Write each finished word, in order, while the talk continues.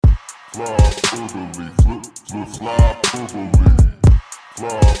Fly orderly, flip, flip, fly orderly.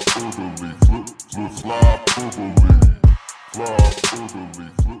 Fly orderly, flip, flip, fly orderly. Fly orderly,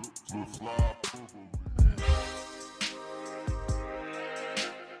 flip, flip, fly orderly.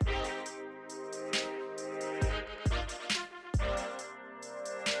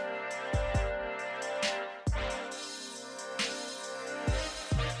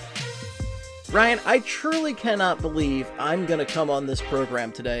 Ryan, I truly cannot believe I'm going to come on this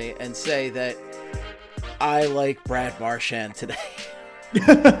program today and say that I like Brad Marchand today.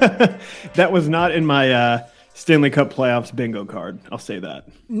 That was not in my Stanley Cup playoffs bingo card. I'll say that.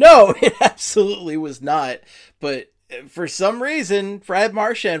 No, it absolutely was not. But for some reason, Brad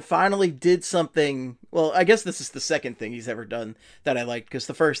Marchand finally did something. Well, I guess this is the second thing he's ever done that I liked, because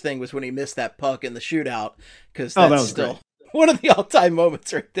the first thing was when he missed that puck in the shootout, because that's that was still great. One of the all-time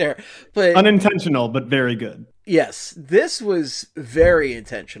moments right there. But Unintentional, but very good. yes, this was very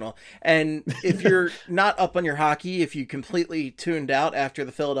intentional. And if you're not up on your hockey, if you completely tuned out after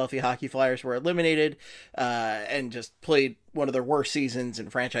the Philadelphia Hockey Flyers were eliminated and just played one of their worst seasons in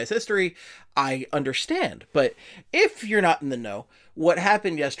franchise history, I understand. But if you're not in the know, what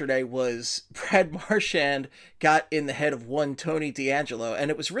happened yesterday was Brad Marchand got in the head of one Tony DeAngelo.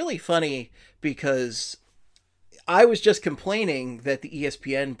 And it was really funny because I was just complaining that the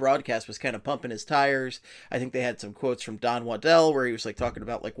ESPN broadcast was kind of pumping his tires. I think they had some quotes from Don Waddell where he was like talking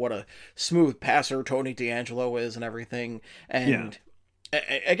about like what a smooth passer Tony DeAngelo is and everything. And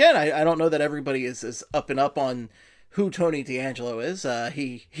again, I don't know that everybody is up and up on who Tony DeAngelo is.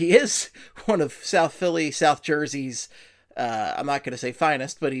 He is one of South Philly, South Jersey's, I'm not going to say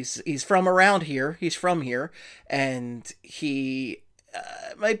finest, but he's from around here. He's from here, and he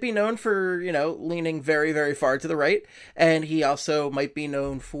might be known for, leaning very, very far to the right. And he also might be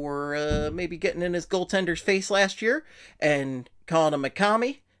known for maybe getting in his goaltender's face last year and calling him a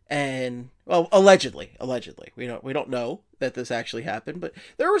commie. And, well, allegedly. We don't know that this actually happened, but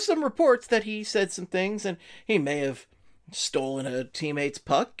there were some reports that he said some things and he may have stolen a teammate's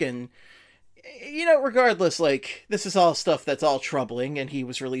puck. And, regardless, like, this is all stuff that's all troubling, and he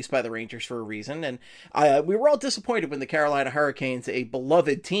was released by the Rangers for a reason, and we were all disappointed when the Carolina Hurricanes, a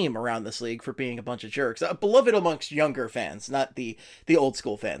beloved team around this league for being a bunch of jerks, beloved amongst younger fans, not the old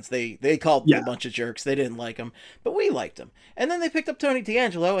school fans. They called them a bunch of jerks. They didn't like them, but we liked them. And then they picked up Tony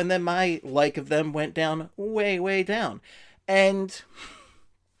DeAngelo, and then my like of them went down way, way down. And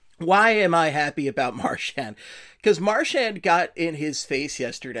why am I happy about Marchand? Because Marchand got in his face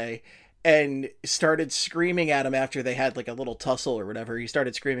yesterday and started screaming at him after they had like a little tussle or whatever. He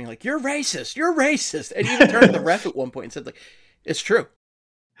started screaming like, "You're racist! You're racist!" And he even turned to the ref at one point and said like, "It's true."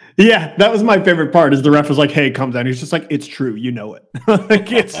 Yeah, that was my favorite part, is the ref was like, "Hey, calm down." He's just like, "It's true. You know it." Like,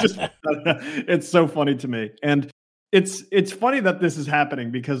 it's so funny to me. And it's funny that this is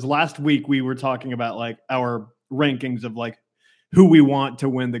happening because last week we were talking about like our rankings of like who we want to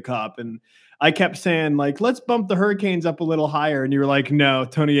win the cup. And I kept saying like, let's bump the Hurricanes up a little higher. And you were like, no,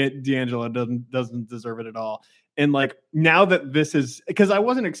 Tony DeAngelo doesn't deserve it at all. And like, now that this is, because I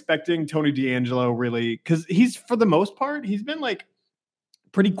wasn't expecting Tony DeAngelo really, because he's, for the most part, he's been like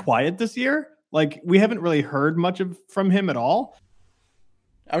pretty quiet this year. Like, we haven't really heard much from him at all.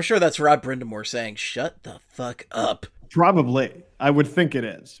 I'm sure that's Rod Brindamore saying, "Shut the fuck up." Probably. I would think it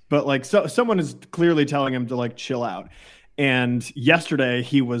is. But like, so someone is clearly telling him to like chill out. And yesterday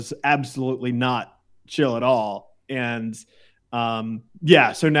he was absolutely not chill at all. And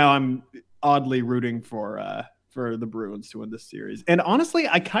so now I'm oddly rooting for the Bruins to win this series. And honestly,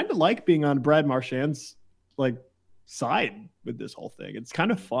 I kind of like being on Brad Marchand's like side with this whole thing. It's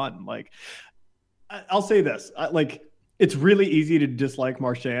kind of fun. Like, I'll say this, it's really easy to dislike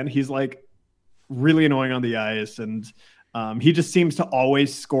Marchand. He's like really annoying on the ice, and he just seems to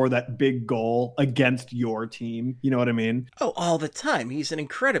always score that big goal against your team. You know what I mean? Oh, all the time. He's an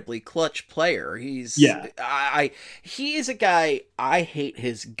incredibly clutch player. He is a guy, I hate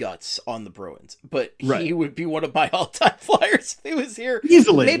his guts on the Bruins, but he would be one of my all-time Flyers if he was here.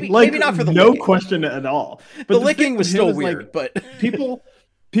 Easily. Maybe not for the no licking. Question at all. But the licking was still weird, like, but people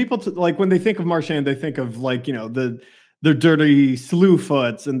like when they think of Marchand, they think of like, the dirty slew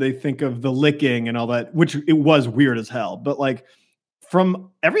foots, and they think of the licking and all that, which it was weird as hell. But like, from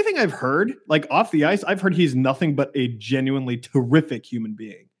everything I've heard, like off the ice, I've heard he's nothing but a genuinely terrific human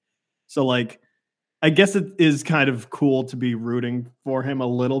being. So like, I guess it is kind of cool to be rooting for him a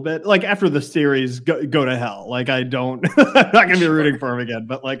little bit. Like, after the series, go to hell. Like, I'm not going to be rooting for him again.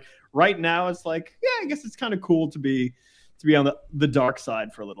 But like right now, it's like, yeah, I guess it's kind of cool to be on the dark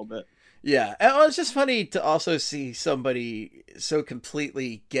side for a little bit. Yeah, and it's just funny to also see somebody so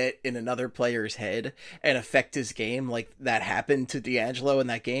completely get in another player's head and affect his game like that happened to D'Angelo in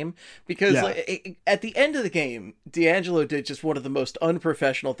that game. Because Yeah. at the end of the game, D'Angelo did just one of the most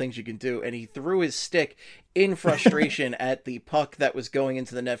unprofessional things you can do, and he threw his stick in frustration at the puck that was going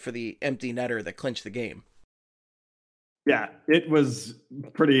into the net for the empty netter that clinched the game. Yeah, it was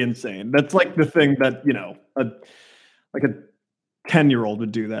pretty insane. That's like the thing that, like a 10-year-old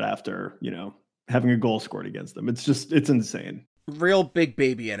would do that after, having a goal scored against them. It's insane. Real big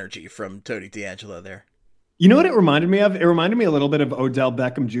baby energy from Tony D'Angelo there. You know what it reminded me of? It reminded me a little bit of Odell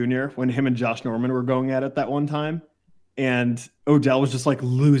Beckham Jr. when him and Josh Norman were going at it that one time. And Odell was just like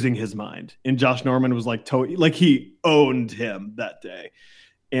losing his mind. And Josh Norman was like he owned him that day.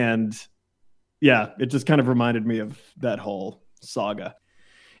 And yeah, it just kind of reminded me of that whole saga.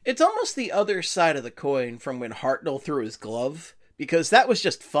 It's almost the other side of the coin from when Hartnell threw his glove, because that was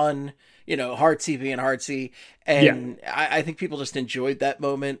just fun, Hartsey being Hartsey. And yeah. I think people just enjoyed that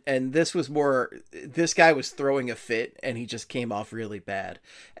moment. And this was more, this guy was throwing a fit and he just came off really bad.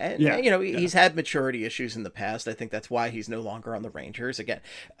 And, he's had maturity issues in the past. I think that's why he's no longer on the Rangers. Again,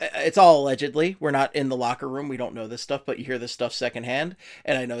 it's all allegedly. We're not in the locker room. We don't know this stuff, but you hear this stuff secondhand.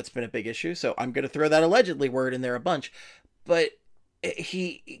 And I know it's been a big issue. So I'm going to throw that allegedly word in there a bunch. But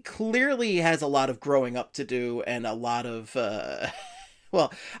he clearly has a lot of growing up to do and a lot of,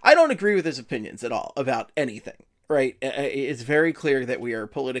 well, I don't agree with his opinions at all about anything, right? It's very clear that we are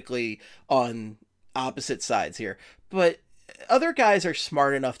politically on opposite sides here, but other guys are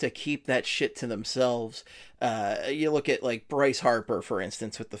smart enough to keep that shit to themselves. You look at like Bryce Harper, for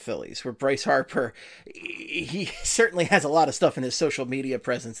instance, with the Phillies, where Bryce Harper, he certainly has a lot of stuff in his social media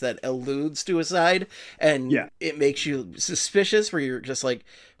presence that alludes to a side, and it makes you suspicious where you're just like,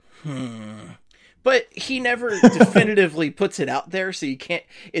 But he never definitively puts it out there, so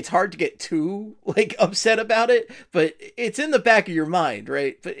it's hard to get too like upset about it, but it's in the back of your mind,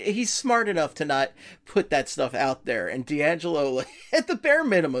 right? But he's smart enough to not put that stuff out there. And D'Angelo, like, at the bare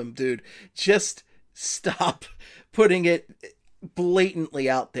minimum, dude, just stop putting it blatantly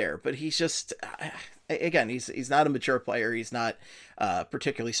out there. But he's just, again, he's not a mature player. He's not a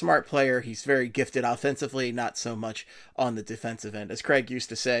particularly smart player. He's very gifted offensively, not so much on the defensive end. As Craig used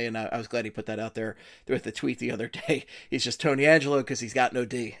to say, and I was glad he put that out there with the tweet the other day, he's just Tony Angelo because he's got no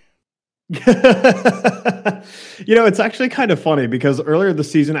D. It's actually kind of funny because earlier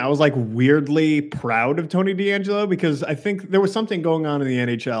this season, I was like weirdly proud of Tony D'Angelo because I think there was something going on in the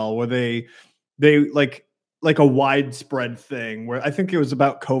NHL where they like a widespread thing where I think it was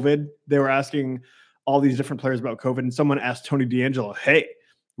about COVID. They were asking all these different players about COVID, and someone asked Tony D'Angelo, "Hey,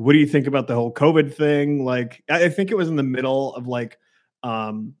 what do you think about the whole COVID thing?" Like, I think it was in the middle of like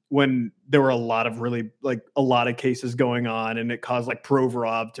when there were a lot of cases going on, and it caused like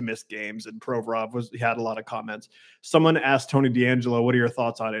Provorov to miss games, and Provorov he had a lot of comments. Someone asked Tony D'Angelo, "What are your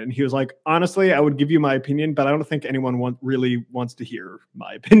thoughts on it?" And he was like, "Honestly, I would give you my opinion, but I don't think anyone really wants to hear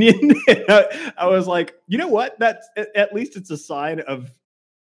my opinion." I was like, you know what? That's at least it's a sign of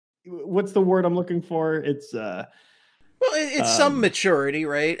what's the word I'm looking for? It's it's some maturity,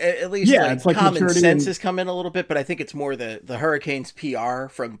 right? At least it's like common sense has come in a little bit, but I think it's more the Hurricanes PR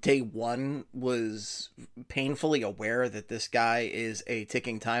from day one was painfully aware that this guy is a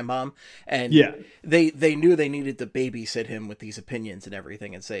ticking time bomb, and they knew they needed to babysit him with these opinions and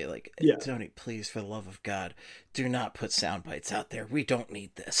everything, and say like, Tony, please, for the love of God, do not put sound bites out there. We don't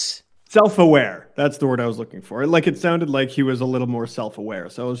need this. Self-aware. That's the word I was looking for. Like, it sounded like he was a little more self-aware.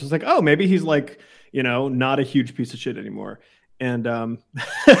 So I was just like, oh, maybe he's like, not a huge piece of shit anymore. And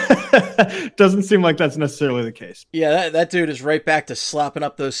doesn't seem like that's necessarily the case. Yeah, that dude is right back to slopping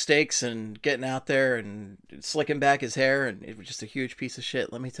up those steaks and getting out there and slicking back his hair. And it was just a huge piece of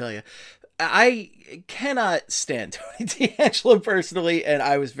shit, let me tell you. I cannot stand Tony D'Angelo personally, and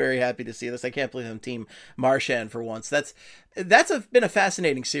I was very happy to see this. I can't believe I'm Team Marchand for once. That's been a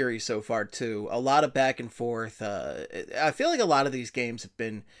fascinating series so far too. A lot of back and forth. I feel like a lot of these games have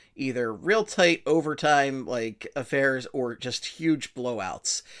been either real tight overtime like affairs or just huge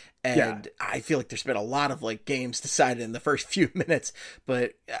blowouts. And I feel like there's been a lot of like games decided in the first few minutes,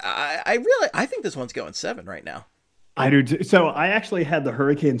 but I think this one's going 7 right now. I do too. So I actually had the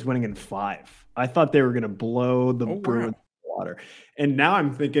Hurricanes winning in 5. I thought they were going to blow the Bruins water. And now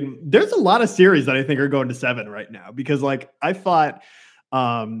I'm thinking there's a lot of series that I think are going to 7 right now because like I thought,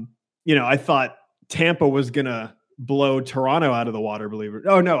 I thought Tampa was going to blow Toronto out of the water, believe it.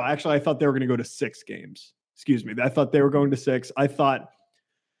 Oh no, actually I thought they were going to go to 6 games. Excuse me. I thought they were going to 6. I thought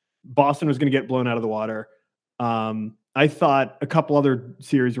Boston was going to get blown out of the water. I thought a couple other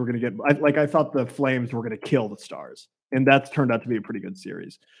series were going to get, I thought the Flames were going to kill the Stars, and that's turned out to be a pretty good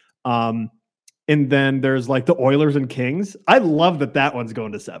series. And then there's like the Oilers and Kings. I love that one's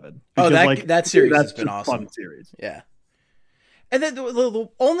going to 7. Because, that series that's has been awesome. Fun series. Yeah. And then the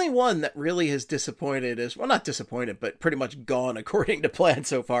only one that really has disappointed is, well, not disappointed, but pretty much gone according to plan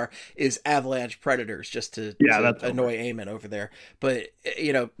so far, is Avalanche Predators, just to annoy Eamon over there. But,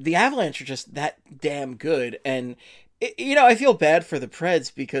 the Avalanche are just that damn good. And, I feel bad for the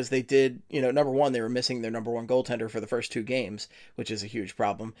Preds because they did, number one, they were missing their number one goaltender for the first 2 games, which is a huge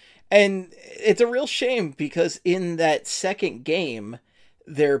problem. And it's a real shame because in that second game,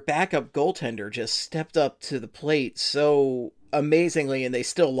 their backup goaltender just stepped up to the plate so amazingly, and they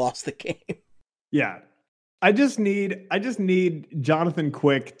still lost the game. Yeah. I just need Jonathan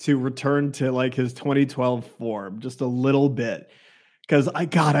Quick to return to like his 2012 form just a little bit. Cause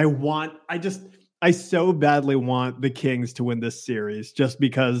I so badly want the Kings to win this series just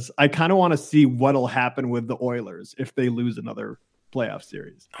because I kind of want to see what'll happen with the Oilers if they lose another playoff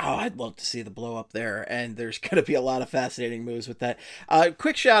series. Oh, I'd love to see the blow up there, and there's going to be a lot of fascinating moves with that.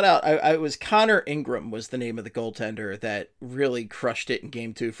 Quick shout out, I was Connor Ingram was the name of the goaltender that really crushed it in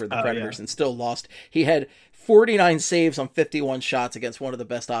game 2 for the Predators and still lost. He had 49 saves on 51 shots against one of the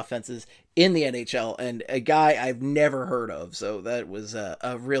best offenses in the NHL, and a guy I've never heard of, so that was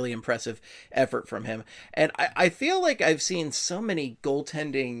a really impressive effort from him. And I feel like I've seen so many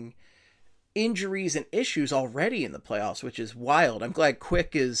goaltending injuries and issues already in the playoffs, which is wild. I'm glad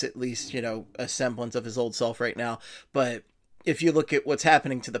Quick is at least, a semblance of his old self right now. But if you look at what's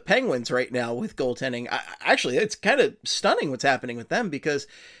happening to the Penguins right now with goaltending, actually, it's kind of stunning what's happening with them because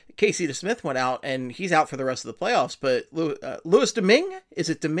Casey DeSmith went out and he's out for the rest of the playoffs. But Louis Domingue, is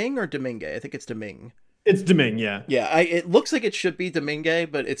it Domingue or Domingue? I think it's Domingue. It's Domingue, yeah. Yeah, it looks like it should be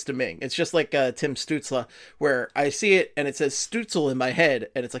Domingue, but it's Domingue. It's just like Tim Stützle, where I see it and it says Stützle in my head,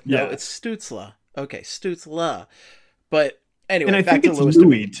 and it's like, no, it's Stützle. Okay, Stützle. But anyway, and I back think to it's Louis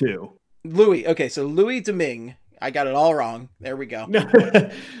Louis, too. Louis, okay, so Louis Domingue. I got it all wrong. There we go.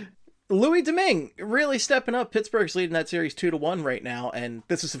 Louis Domingue really stepping up. Pittsburgh's leading that series 2-1 right now, and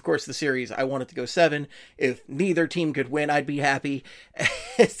this is, of course, the series I wanted to go 7. If neither team could win, I'd be happy.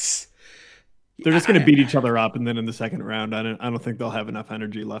 They're just going to beat each other up, and then in the second round, I don't think they'll have enough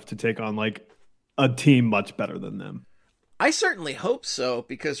energy left to take on like a team much better than them. I certainly hope so,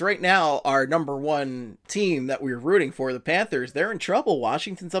 because right now our number one team that we were rooting for, the Panthers, they're in trouble.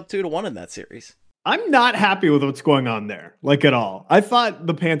 Washington's up 2-1 in that series. I'm not happy with what's going on there, like at all. I thought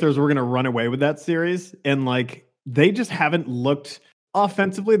the Panthers were going to run away with that series, and like they just haven't looked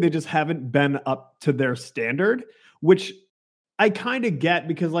offensively. They just haven't been up to their standard, which I kind of get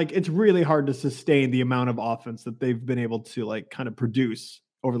because like it's really hard to sustain the amount of offense that they've been able to like kind of produce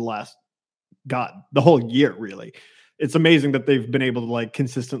over the whole year, really. It's amazing that they've been able to like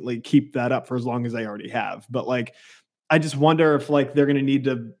consistently keep that up for as long as they already have. But like, I just wonder if like they're going to need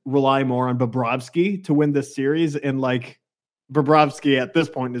to rely more on Bobrovsky to win this series. And like Bobrovsky at this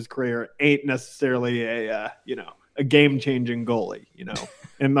point in his career ain't necessarily a game-changing goalie,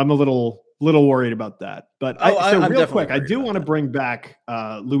 and I'm a little worried about that. But real quick, I do want to bring back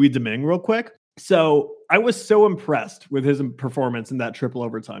Louis Domingue real quick. So I was so impressed with his performance in that triple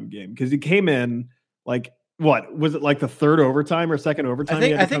overtime game because he came in like, what was it, like the third overtime or second overtime?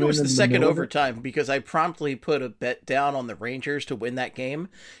 I think it was the second overtime because I promptly put a bet down on the Rangers to win that game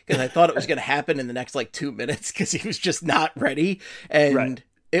because I thought it was going to happen in the next like 2 minutes because he was just not ready. And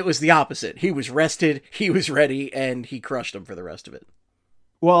It was the opposite. He was rested, he was ready, and he crushed them for the rest of it.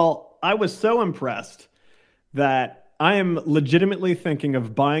 Well, I was so impressed that I am legitimately thinking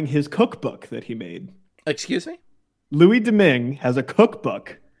of buying his cookbook that he made. Excuse me? Louis Domingue has a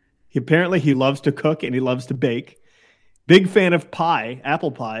cookbook. He loves to cook and he loves to bake. Big fan of pie,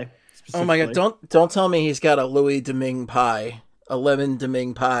 apple pie. Oh my God! Don't tell me he's got a Louis Domingue pie, a lemon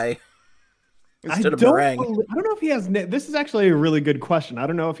Domingue pie instead of meringue. I don't know if he has. This is actually a really good question. I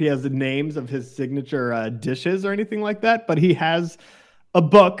don't know if he has the names of his signature dishes or anything like that, but he has a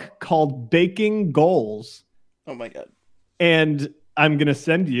book called Baking Goals. Oh my God! And I'm gonna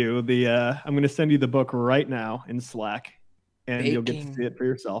send you the book right now in Slack, and you'll get to see it for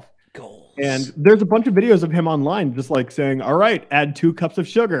yourself. Goals. And there's a bunch of videos of him online just like saying, all right, add 2 cups of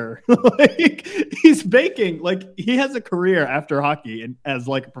sugar. Like he's baking. Like he has a career after hockey and as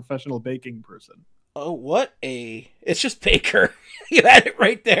like a professional baking person. Oh, it's just baker. You had it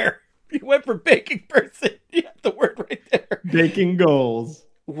right there. You went for baking person. You had the word right there. Baking Goals.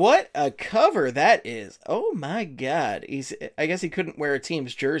 What a cover that is. Oh my God. I guess he couldn't wear a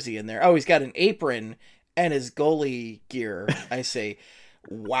team's jersey in there. Oh, he's got an apron and his goalie gear. I say,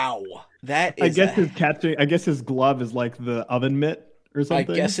 wow. That is I guess his glove is like the oven mitt or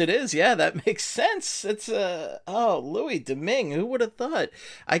something. I guess it is. Yeah, that makes sense. It's Louis Domingue. Who would have thought?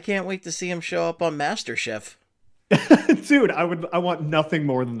 I can't wait to see him show up on MasterChef. Dude, I want nothing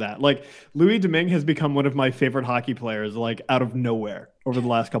more than that. Like, Louis Domingue has become one of my favorite hockey players, like, out of nowhere over the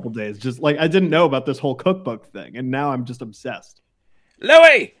last couple of days. Just like, I didn't know about this whole cookbook thing, and now I'm just obsessed.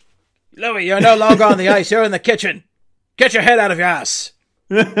 Louis, you're no longer on the ice. You're in the kitchen. Get your head out of your ass.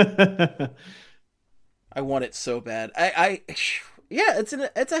 I want it so bad. Yeah, it's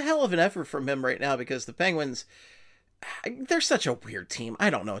a hell of an effort from him right now, because the Penguins, they're such a weird team. I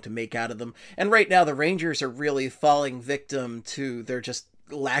don't know what to make out of them. And right now the Rangers are really falling victim to their just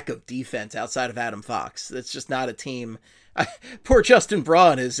lack of defense outside of Adam Fox. It's just not a team. Poor Justin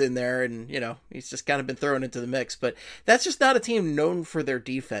Braun is in there, and he's just kind of been thrown into the mix, but that's just not a team known for their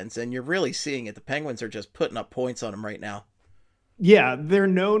defense, and you're really seeing it. The Penguins are just putting up points on them right now. Yeah, they're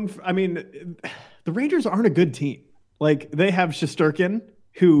known for, the Rangers aren't a good team. Like, they have Shesterkin,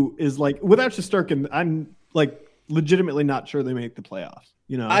 who is like, without Shesterkin, I'm like legitimately not sure they make the playoffs.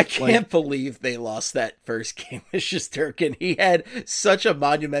 I can't believe they lost that first game with Shesterkin. He had such a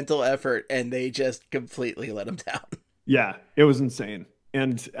monumental effort, and they just completely let him down. Yeah, it was insane.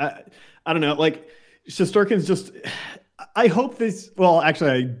 And I don't know, like, Shesterkin's just, I hope this, well,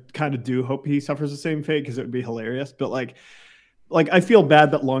 actually, I kind of do hope he suffers the same fate, because it would be hilarious. But like I feel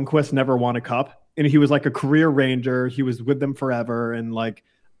bad that Lundqvist never won a cup, and he was like a career Ranger. He was with them forever. And like,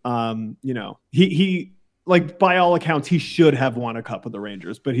 he like, by all accounts, he should have won a cup with the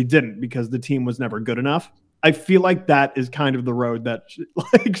Rangers, but he didn't, because the team was never good enough. I feel like that is kind of the road that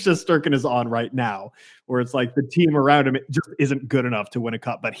like Shesterkin is on right now, where it's like the team around him just isn't good enough to win a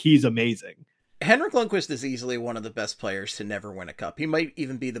cup, but he's amazing. Henrik Lundqvist is easily one of the best players to never win a cup. He might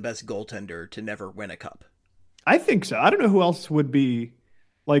even be the best goaltender to never win a cup. I think so. I don't know who else would be,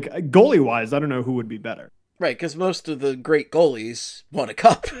 like, goalie wise. I don't know who would be better. Right, because most of the great goalies won a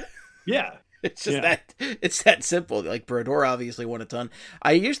cup. Yeah. It's just that it's that simple. Like, Brodeur obviously won a ton.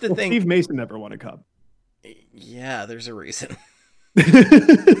 I used to think Steve Mason never won a cup. Yeah, there's a reason.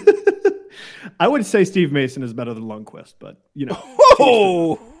 I would say Steve Mason is better than Lundqvist, but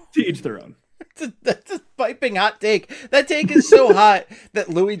to each their own. That's a piping hot take. That take is so hot that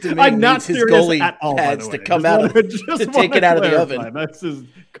Louis Domingue needs his goalie pads to come out to take it out of the oven. That's his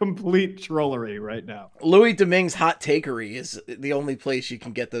complete trollery right now. Louis Domingue's hot takery is the only place you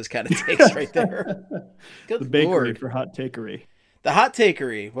can get those kind of takes right there. The bakery for hot takery. The hot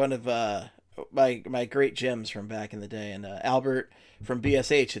takery, one of my great gems from back in the day, and Albert from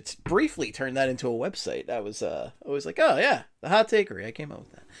BSH, it's briefly turned that into a website. I was like, oh yeah, the hot takery. I came up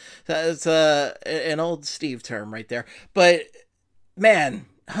with that. So it's an old Steve term right there. But man,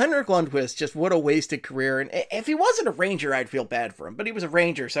 Henrik Lundqvist, just what a wasted career. And if he wasn't a Ranger, I'd feel bad for him. But he was a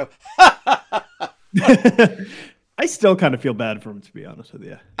Ranger, so I still kind of feel bad for him, to be honest with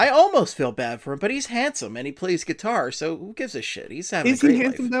you. I almost feel bad for him, but he's handsome and he plays guitar, so who gives a shit? He's having a great life. Is he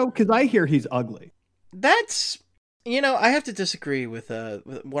handsome though? Because I hear he's ugly. That's, I have to disagree with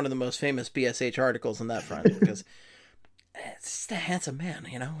one of the most famous BSH articles on that front, because it's just a handsome man.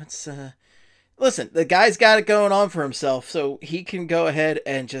 It's listen, the guy's got it going on for himself, so he can go ahead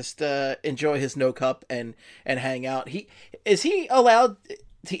and just enjoy his no cup and hang out. Is he allowed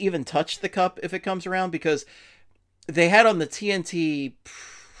to even touch the cup if it comes around? Because they had on the TNT,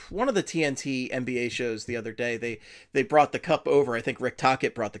 one of the TNT NBA shows the other day, they brought the cup over. I think Rick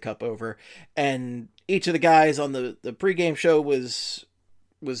Tocchet brought the cup over, and each of the guys on the pregame show was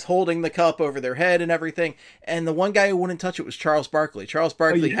holding the cup over their head and everything. And the one guy who wouldn't touch it was Charles Barkley. Charles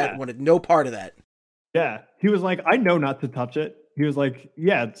Barkley wanted no part of that. Yeah. He was like, I know not to touch it. He was like,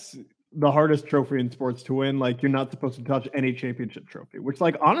 yeah, it's the hardest trophy in sports to win. Like, you're not supposed to touch any championship trophy, which,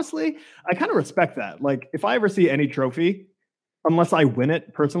 like, honestly, I kind of respect that. Like, if I ever see any trophy, unless I win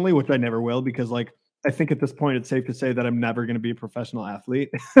it personally, which I never will, because, like, I think at this point it's safe to say that I'm never going to be a professional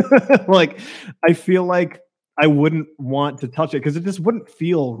athlete. Like, I feel like I wouldn't want to touch it because it just wouldn't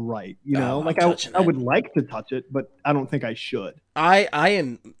feel right. Like I would like to touch it, but I don't think I should.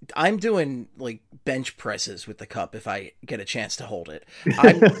 I'm doing like bench presses with the cup if I get a chance to hold it.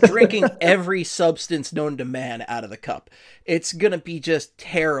 I'm drinking every substance known to man out of the cup. It's going to be just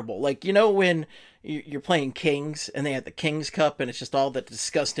terrible. Like, when you're playing Kings and they had the Kings Cup and it's just all that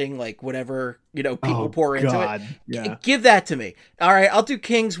disgusting, like, whatever, people pour into it. Yeah. Give that to me. All right, I'll do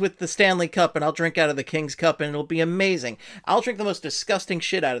Kings with the Stanley Cup and I'll drink out of the Kings Cup and it'll be amazing. I'll drink the most disgusting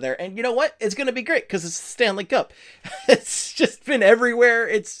shit out of there. And you know what? It's going to be great because it's the Stanley Cup. It's just been everywhere.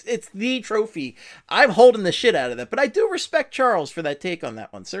 It's the trophy. I'm holding the shit out of that. But I do respect Charles for that take on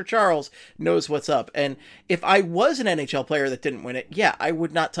that one. Sir Charles knows what's up. And if I was an NHL player that didn't win it, yeah, I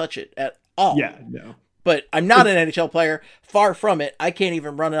would not touch it at all. Yeah, no. But I'm not an NHL player. Far from it. I can't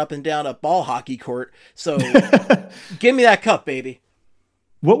even run up and down a ball hockey court. So give me that cup, baby.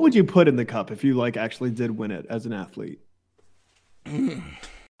 What would you put in the cup if you like actually did win it as an athlete?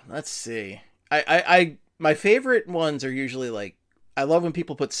 Let's see. I my favorite ones are usually like, I love when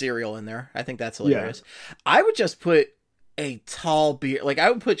people put cereal in there. I think that's hilarious. Yeah. I would just put a tall beer. Like, I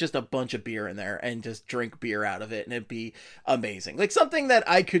would put just a bunch of beer in there and just drink beer out of it, and it'd be amazing. Like something that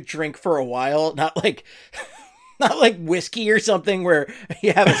I could drink for a while, not like whiskey or something where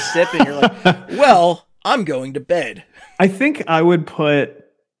you have a sip and you're like, well, I'm going to bed. I think I'd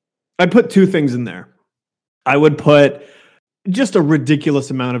put two things in there. I would put just a ridiculous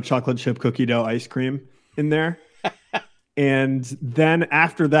amount of chocolate chip cookie dough ice cream in there. And then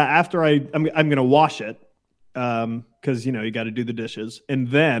after that, I'm going to wash it. Cause you got to do the dishes. And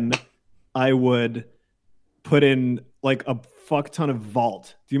then I would put in like a fuck ton of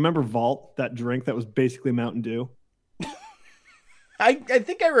Vault. Do you remember Vault, that drink that was basically Mountain Dew? I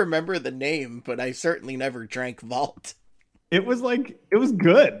think I remember the name, but I certainly never drank Vault. It was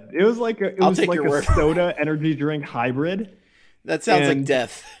good. It was like a soda energy drink hybrid. That sounds like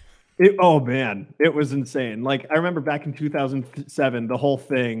death. Oh man, it was insane. Like I remember back in 2007, the whole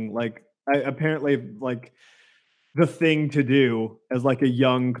thing, like apparently like the thing to do as like a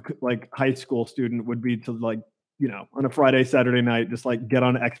young, like high school student would be to like, on a Friday, Saturday night, just like get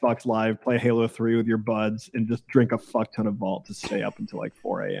on Xbox Live, play Halo 3 with your buds and just drink a fuck ton of Vault to stay up until like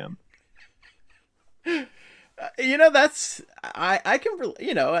 4 a.m. That's I can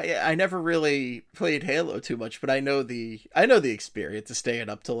I never really played Halo too much, but I know the experience of staying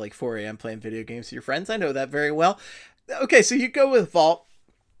up till like 4 a.m. playing video games with your friends. I know that very well. Okay, so you go with Vault.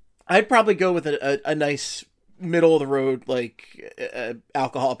 I'd probably go with a nice middle of the road, like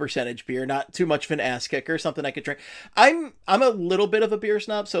alcohol percentage beer, not too much of an ass kicker, something I could drink. I'm a little bit of a beer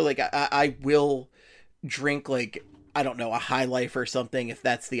snob, so like I will drink like, I don't know, a High Life or something if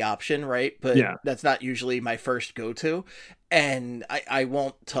that's the option, right? But yeah, that's not usually my first go-to. And I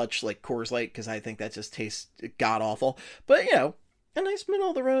won't touch like Coors Light because I think that just tastes god awful. But a nice middle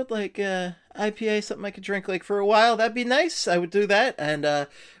of the road like IPA, something I could drink like for a while, that'd be nice. I would do that. And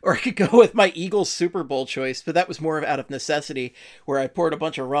or I could go with my Eagles Super Bowl choice, but that was more out of necessity, where I poured a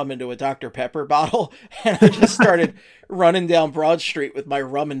bunch of rum into a Dr. Pepper bottle and I just started running down Broad Street with my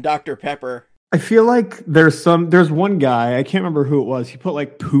rum and Dr. Pepper. I feel like there's one guy, I can't remember who it was. He put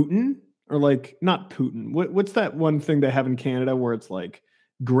like Putin, or like not Putin. What's that one thing they have in Canada where it's like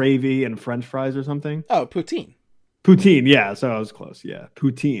gravy and French fries or something? Oh, poutine. Poutine, yeah. So I was close. Yeah,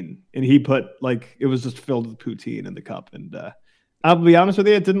 poutine. And he put like, it was just filled with poutine in the cup. And I'll be honest with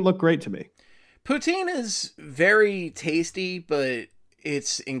you, it didn't look great to me. Poutine is very tasty, but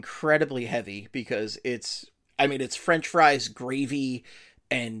it's incredibly heavy because it's French fries, gravy,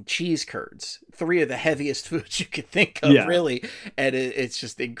 and cheese curds. 3 of the heaviest foods you could think of, really. And it's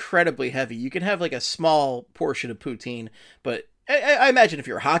just incredibly heavy. You can have like a small portion of poutine, but I imagine if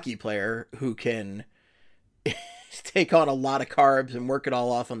you're a hockey player who can take on a lot of carbs and work it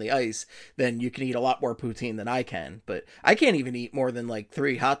all off on the ice, then you can eat a lot more poutine than I can. But I can't even eat more than like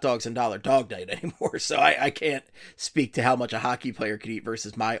 3 hot dogs and Dollar Dog Night anymore. So I can't speak to how much a hockey player could eat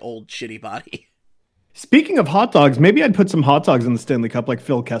versus my old shitty body. Speaking of hot dogs, maybe I'd put some hot dogs in the Stanley Cup like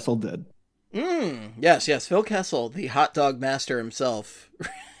Phil Kessel did. Yes. Phil Kessel, the hot dog master himself.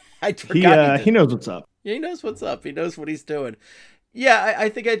 I forgot. He knows what's up. Yeah, he knows what's up. He knows what he's doing. Yeah, I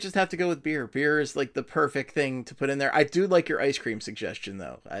think I just have to go with beer. Beer is like the perfect thing to put in there. I do like your ice cream suggestion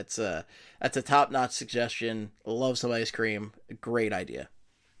though. That's a top-notch suggestion. Love some ice cream. Great idea.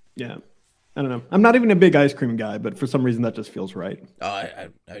 Yeah. I don't know. I'm not even a big ice cream guy, but for some reason that just feels right. Oh,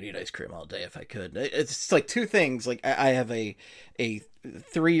 I'd eat ice cream all day if I could. It's like 2 things. Like I have a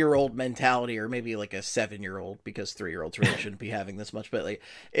 3-year-old mentality, or maybe like a 7-year-old, because 3-year-olds really shouldn't be having this much. But like,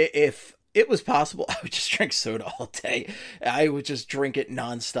 if it was possible, I would just drink soda all day. I would just drink it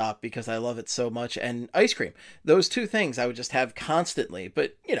nonstop because I love it so much. And ice cream. Those 2 things I would just have constantly.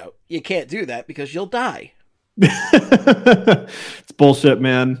 But, you can't do that because you'll die. It's bullshit,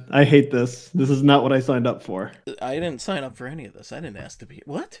 man. I hate this. This is not what I signed up for. I didn't sign up for any of this. I didn't ask to be...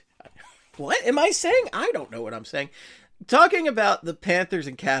 What? What am I saying? I don't know what I'm saying. Talking about the Panthers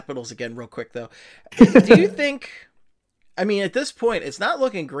and Capitals again real quick, though. Do you think... I mean, at this point, it's not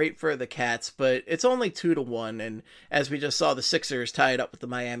looking great for the Cats, but it's only 2-1. And as we just saw, the Sixers tied up with the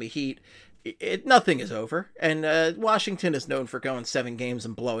Miami Heat. Nothing is over. And Washington is known for going 7 games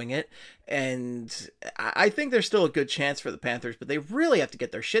and blowing it. And I think there's still a good chance for the Panthers, but they really have to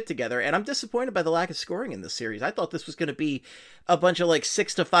get their shit together. And I'm disappointed by the lack of scoring in this series. I thought this was going to be a bunch of like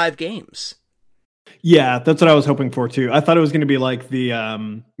 6-5 games. Yeah, that's what I was hoping for too. I thought it was going to be like the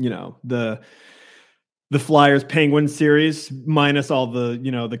the Flyers Penguins series minus all the,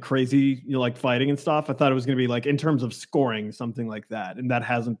 the crazy, like fighting and stuff. I thought it was going to be like in terms of scoring, something like that. And that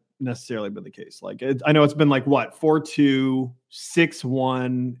hasn't necessarily been the case. Like I know it's been like what, 4-2,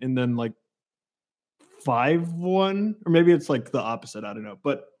 6-1, and then like 5-1, or maybe it's like the opposite. I don't know.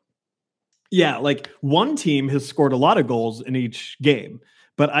 But yeah, like one team has scored a lot of goals in each game,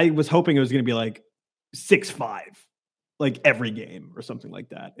 but I was hoping it was going to be like 6-5. Like every game or something like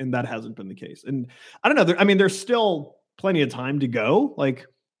that. And that hasn't been the case. And I don't know. There's still plenty of time to go. Like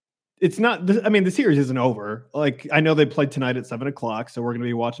it's not, the series isn't over. Like I know they played tonight at 7:00. So we're going to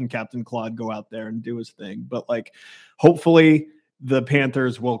be watching Captain Claude go out there and do his thing. But like, hopefully the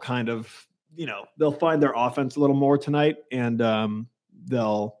Panthers will kind of, they'll find their offense a little more tonight, and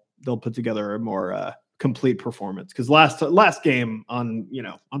they'll put together a more complete performance. Cause last game on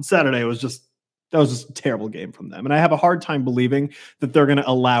Saturday was just a terrible game from them. And I have a hard time believing that they're going to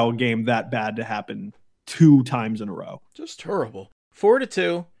allow a game that bad to happen 2 times in a row. Just terrible.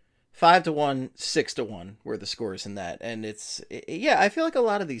 4-2, 5-1, 6-1 were the scores in that. And I feel like a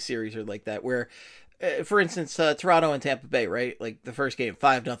lot of these series are like that, where, for instance, Toronto and Tampa Bay, right? Like the first game,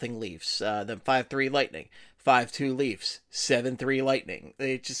 5-0 Leafs, then 5-3 Lightning, 5-2 Leafs, 7-3 Lightning.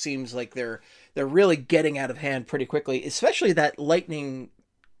 It just seems like they're really getting out of hand pretty quickly, especially that Lightning.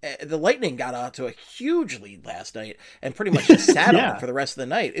 The Lightning got out to a huge lead last night and pretty much just sat on it for the rest of the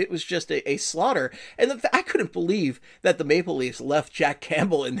night. It was just a slaughter. And I couldn't believe that the Maple Leafs left Jack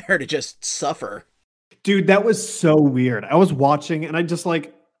Campbell in there to just suffer. Dude, that was so weird. I was watching and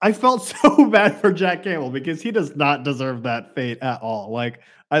I felt so bad for Jack Campbell because he does not deserve that fate at all. Like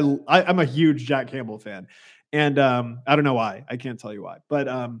I'm a huge Jack Campbell fan, and I don't know why. I can't tell you why, but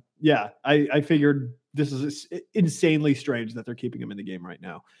I figured this is insanely strange that they're keeping him in the game right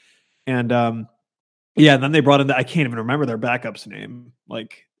now. And then they brought in I can't even remember their backup's name.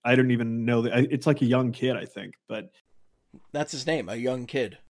 Like I don't even know it's like a young kid, I think, but that's his name, a young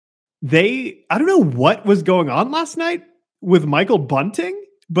kid. I don't know what was going on last night with Michael Bunting,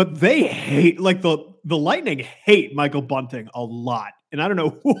 but they hate, like the Lightning hate Michael Bunting a lot. And I don't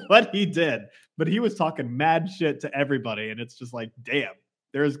know what he did, but he was talking mad shit to everybody. And it's just like, damn,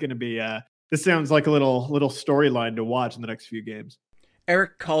 there's going to be this sounds like a little storyline to watch in the next few games.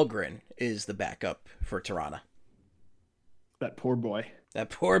 Eric Kallgren is the backup for Toronto. That poor boy. That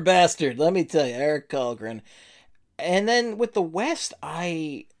poor bastard. Let me tell you, Eric Kallgren. And then with the West,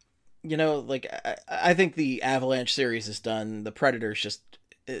 I think the Avalanche series is done. The Predators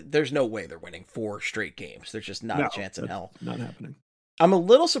there's no way they're winning 4 straight games. There's just not a chance in hell. Not happening. I'm a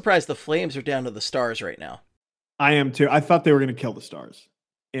little surprised the Flames are down to the Stars right now. I am too. I thought they were going to kill the Stars.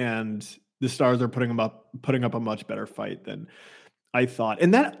 And the Stars are putting up a much better fight than I thought.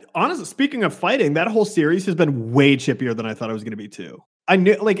 And that, honestly, speaking of fighting, that whole series has been way chippier than I thought it was going to be too. I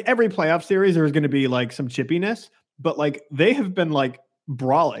knew, like, every playoff series there was going to be like some chippiness, but like they have been like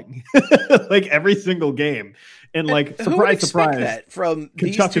brawling like every single game. And like, surprise, that from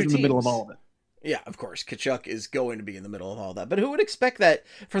these Tkachuk two is in the middle of all of it. Yeah, of course, Tkachuk is going to be in the middle of all that. But who would expect that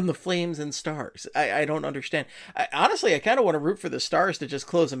from the Flames and Stars? I don't understand. Honestly, I kind of want to root for the Stars to just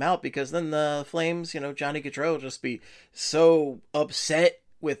close them out, because then the Flames, Johnny Gaudreau will just be so upset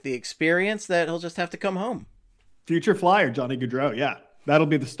with the experience that he'll just have to come home. Future Flyer, Johnny Gaudreau. Yeah, that'll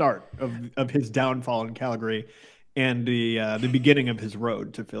be the start of his downfall in Calgary and the beginning of his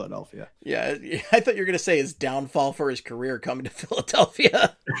road to Philadelphia. Yeah, I thought you were going to say his downfall for his career coming to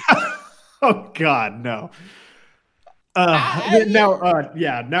Philadelphia. Oh God, no.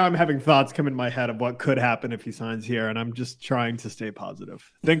 Now I'm having thoughts come in my head of what could happen if he signs here, and I'm just trying to stay positive.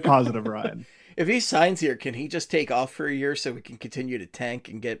 Think positive, Ryan. If he signs here, can he just take off for a year so we can continue to tank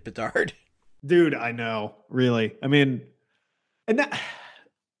and get Bedard? Dude, I know, really. I mean, and that,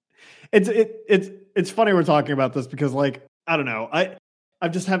 it's funny we're talking about this because, like, I don't know,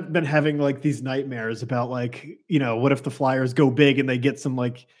 I've just been having like these nightmares about, like, what if the Flyers go big and they get some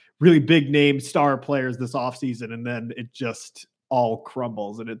like really big name star players this offseason, and then it just all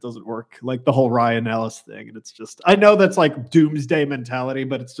crumbles and it doesn't work, like the whole Ryan Ellis thing. And it's just, I know that's like doomsday mentality,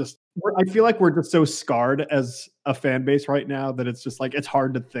 but it's just, I feel like we're just so scarred as a fan base right now that it's just like, it's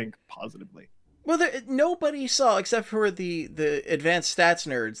hard to think positively. Well, nobody saw, except for the advanced stats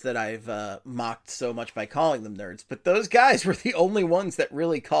nerds that I've mocked so much by calling them nerds, but those guys were the only ones that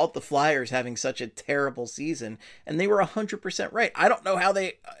really called the Flyers having such a terrible season, and they were 100% right. I don't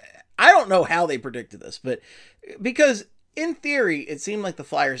know how they predicted this, but because in theory, it seemed like the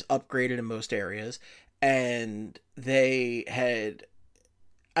Flyers upgraded in most areas, and they had,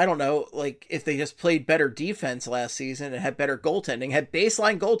 I don't know, like, if they just played better defense last season and had better goaltending, had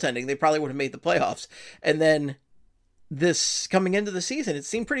baseline goaltending, they probably would have made the playoffs. And then this coming into the season. It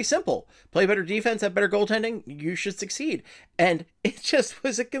seemed pretty simple. Play better defense, have better goaltending, you should succeed. And it just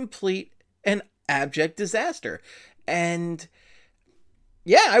was a complete and abject disaster. And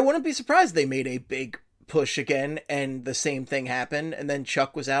yeah, I wouldn't be surprised they made a big push again and the same thing happened, and then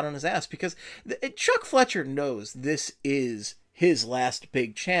Chuck was out on his ass, because Chuck Fletcher knows this is his last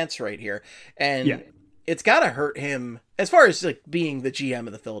big chance right here. And it's got to hurt him as far as like being the GM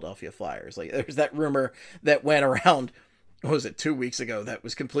of the Philadelphia Flyers. Like, there's that rumor that went around, what was it, 2 weeks ago, that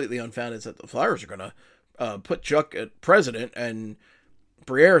was completely unfounded, that the Flyers are going to put Chuck at president and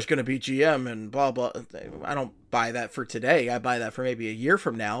Briere is going to be GM and blah, blah. I don't buy that for today. I buy that for maybe a year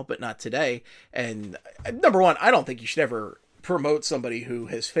from now, but not today. And number one, I don't think you should ever promote somebody who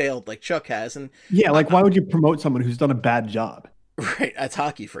has failed like Chuck has. And yeah, like why would you promote someone who's done a bad job? Right. That's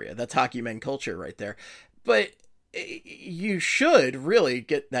hockey for you. That's hockey men culture right there. But you should really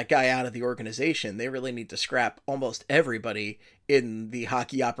get that guy out of the organization. They really need to scrap almost everybody in the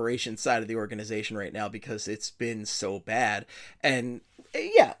hockey operations side of the organization right now, because it's been so bad. And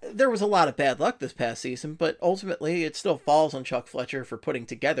yeah, there was a lot of bad luck this past season, but ultimately it still falls on Chuck Fletcher for putting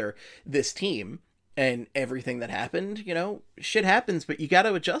together this team. And everything that happened, you know, shit happens, but you got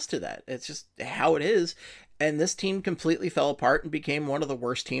to adjust to that. It's just how it is. And this team completely fell apart and became one of the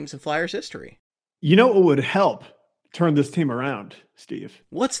worst teams in Flyers history. You know what would help turn this team around, Steve?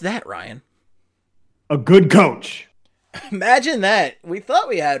 What's that, Ryan? A good coach. Imagine that. We thought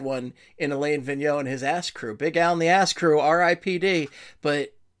we had one in Alain Vigneault and his ass crew. Big Al and the ass crew, RIPD.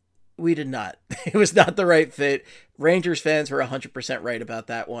 But we did not. It was not the right fit. Rangers fans were 100% right about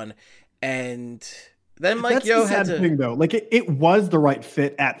that one. And then Mike Yeo had to... thing, though. Like, it was the right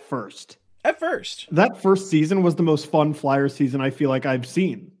fit at first. At first. That first season was the most fun Flyers season I feel like I've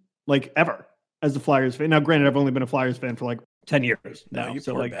seen, like, ever, as a Flyers fan. Now, granted, I've only been a Flyers fan for, like, 10 years now. No, you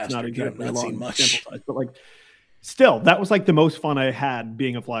so, poor like, bastard. it's not exactly not long seen much. size, but, like, still, that was, like, the most fun I had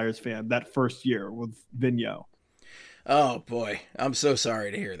being a Flyers fan that first year with Vigneault. Oh, boy. I'm so sorry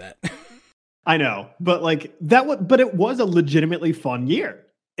to hear that. I know, but, like, but it was a legitimately fun year.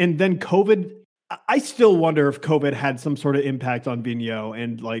 And then COVID, I still wonder if COVID had some sort of impact on Vigneault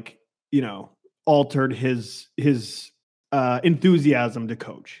and, like, you know, altered his enthusiasm to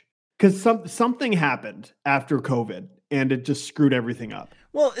coach. Because something happened after COVID and it just screwed everything up.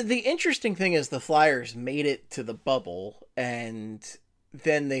 Well, the interesting thing is the Flyers made it to the bubble, and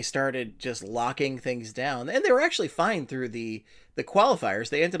then they started just locking things down. And they were actually fine through the qualifiers.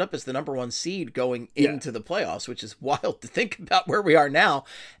 They ended up as the number one seed going into the playoffs, which is wild to think about where we are now.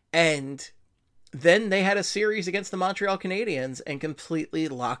 And then they had a series against the Montreal Canadiens and completely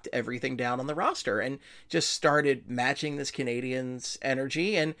locked everything down on the roster and just started matching this Canadiens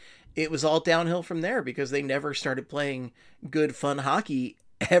energy. And it was all downhill from there, because they never started playing good, fun hockey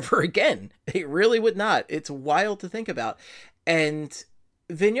ever again. They really would not. It's wild to think about. And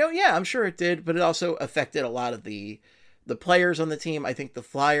Vigneault, yeah, I'm sure it did, but it also affected a lot of the players on the team. I think the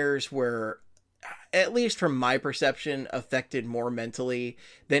Flyers were, at least from my perception, affected more mentally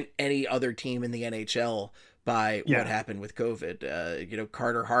than any other team in the NHL by what happened with COVID. You know,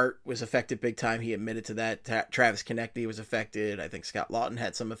 Carter Hart was affected big time. He admitted to that. Travis Konecny was affected. I think Scott Lawton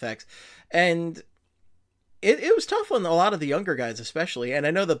had some effects. And it was tough on a lot of the younger guys, especially. And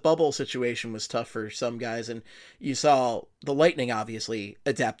I know the bubble situation was tough for some guys. And you saw the Lightning obviously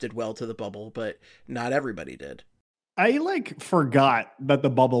adapted well to the bubble, but not everybody did. I forgot that the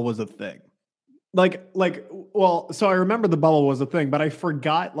bubble was a thing. So I remember the bubble was a thing, but I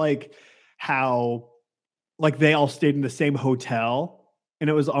forgot how they all stayed in the same hotel, and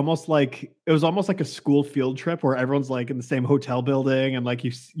it was almost like a school field trip where everyone's in the same hotel building,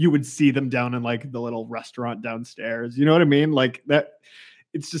 and you would see them down in the little restaurant downstairs. You know what I mean? Like that.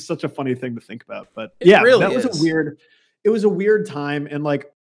 It's just such a funny thing to think about. But it was a weird time, and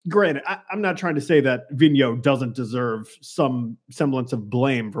granted, I'm not trying to say that Vigneault doesn't deserve some semblance of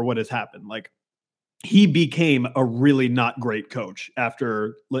blame for what has happened. He became a really not great coach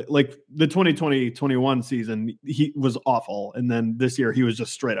after the 2020-21 season. He was awful. And then this year he was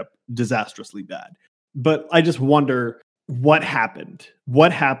just straight up disastrously bad. But I just wonder what happened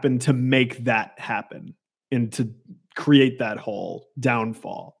to make that happen and to create that whole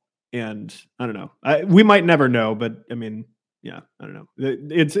downfall. And I don't know, we might never know, but I mean, yeah, I don't know.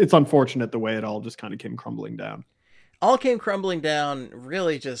 It's unfortunate the way it all just kind of came crumbling down. All came crumbling down.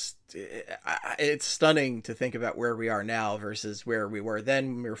 Really, just it's stunning to think about where we are now versus where we were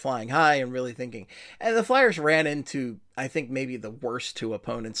then when we were flying high and really thinking. And the Flyers ran into, I think, maybe the worst two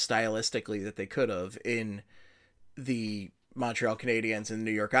opponents stylistically that they could have in the Montreal Canadiens and the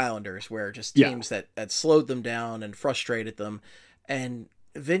New York Islanders, where just teams that slowed them down and frustrated them. And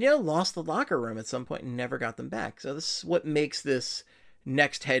Vigneault lost the locker room at some point and never got them back. So this is what makes this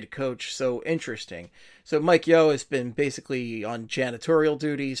next head coach so interesting. So Mike Yeo has been basically on janitorial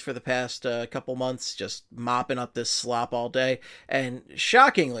duties for the past couple months, just mopping up this slop all day, and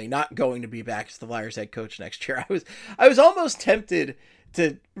shockingly not going to be back as the Flyers head coach next year. I was almost tempted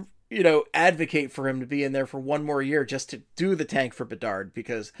to advocate for him to be in there for one more year just to do the tank for Bedard,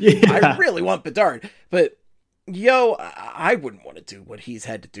 because I really want Bedard, but I wouldn't want to do what he's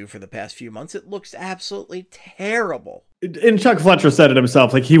had to do for the past few months. It looks absolutely terrible. And Chuck Fletcher said it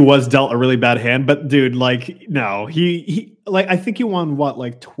himself, like he was dealt a really bad hand, but dude, like, no, he like, I think he won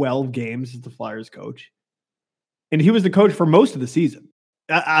 12 games as the Flyers coach, and he was the coach for most of the season.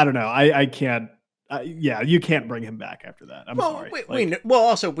 I don't know. I can't. You can't bring him back after that. I'm sorry.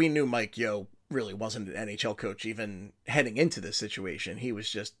 We knew Mike Yeo really wasn't an NHL coach even heading into this situation. He was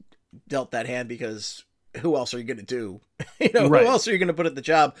just dealt that hand because who else are you going to do? Right. Who else are you going to put at the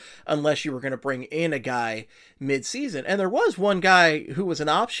job unless you were going to bring in a guy mid-season? And there was one guy who was an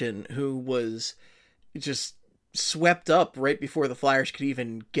option who was just swept up right before the Flyers could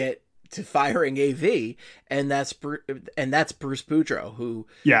even get to firing AV, and that's Bruce Boudreau, who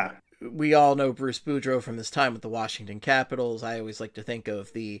we all know Bruce Boudreau from his time with the Washington Capitals. I always like to think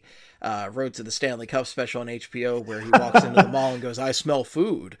of the Road to the Stanley Cup special on HBO where he walks into the mall and goes, "I smell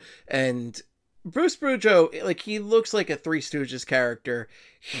food." And Bruce Boudreau, like, he looks like a Three Stooges character.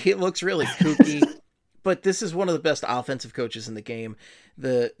 He looks really kooky, but this is one of the best offensive coaches in the game.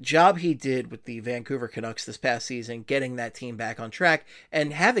 The job he did with the Vancouver Canucks this past season, getting that team back on track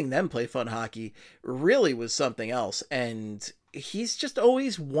and having them play fun hockey, really was something else. And he's just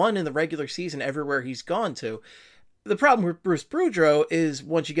always won in the regular season everywhere he's gone to. The problem with Bruce Boudreau is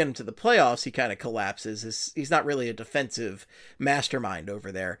once you get into the playoffs, he kind of collapses. He's not really a defensive mastermind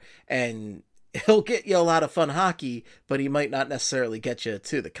over there. And he'll get you a lot of fun hockey, but he might not necessarily get you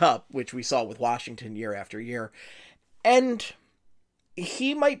to the cup, which we saw with Washington year after year. And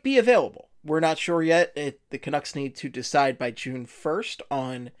he might be available. We're not sure yet. The Canucks need to decide by June 1st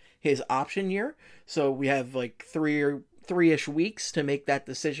on his option year. So we have like three-ish weeks to make that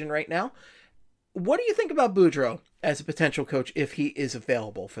decision right now. What do you think about Boudreau as a potential coach if he is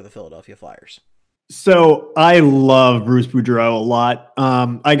available for the Philadelphia Flyers? So I love Bruce Boudreau a lot.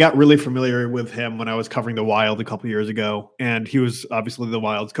 I got really familiar with him when I was covering the Wild a couple years ago, and he was obviously the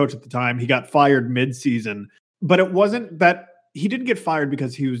Wild's coach at the time. He got fired mid-season, but it wasn't that he didn't get fired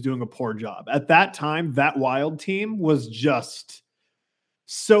because he was doing a poor job. At that time, that Wild team was just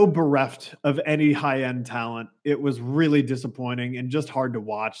so bereft of any high-end talent. It was really disappointing and just hard to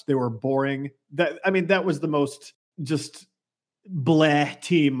watch. They were boring. That was the most just bleh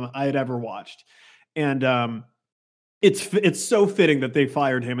team I had ever watched. And it's so fitting that they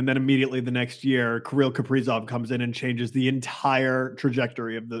fired him, and then immediately the next year, Kirill Kaprizov comes in and changes the entire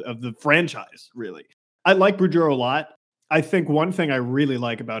trajectory of the franchise. Really, I like Boudreau a lot. I think one thing I really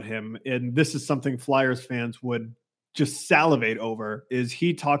like about him, and this is something Flyers fans would just salivate over, is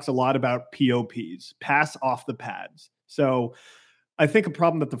he talks a lot about POPs, pass off the pads. So I think a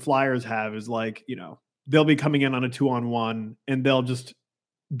problem that the Flyers have is they'll be coming in on a 2-on-1 and they'll just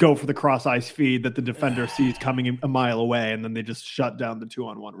go for the cross ice feed that the defender sees coming a mile away, and then they just shut down the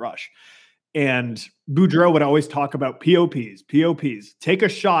 2-on-1 rush. And Boudreau would always talk about POPs. Take a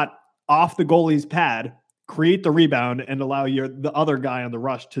shot off the goalie's pad, create the rebound, and allow the other guy on the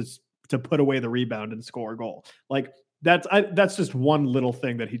rush to put away the rebound and score a goal. Like that's just one little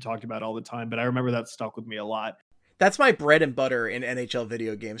thing that he talked about all the time, but I remember that stuck with me a lot. That's my bread and butter in NHL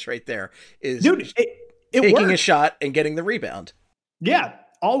video games right there, is taking a shot and getting the rebound. Yeah,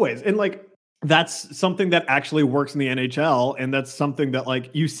 always. And that's something that actually works in the NHL. And that's something that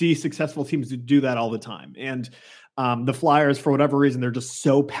you see successful teams do that all the time. And the Flyers, for whatever reason, they're just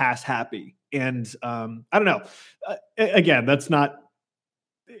so pass happy. And I don't know. Again, that's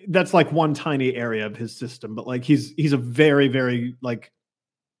one tiny area of his system, but he's a very, very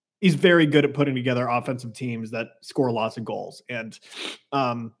he's very good at putting together offensive teams that score lots of goals. And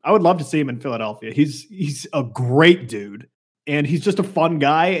I would love to see him in Philadelphia. He's a great dude, and he's just a fun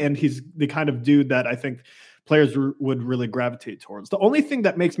guy. And he's the kind of dude that I think players would really gravitate towards. The only thing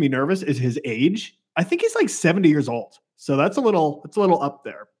that makes me nervous is his age. I think he's 70 years old. So that's a little up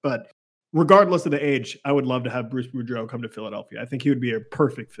there, but regardless of the age, I would love to have Bruce Boudreau come to Philadelphia. I think he would be a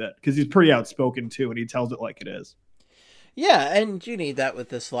perfect fit because he's pretty outspoken too, and he tells it like it is. Yeah, and you need that with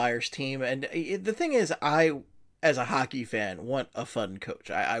this Flyers team. And the thing is, I as a hockey fan, want a fun coach.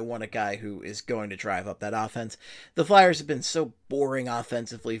 I want a guy who is going to drive up that offense. The Flyers have been so boring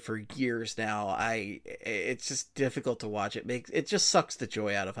offensively for years now. It's just difficult to watch. It just sucks the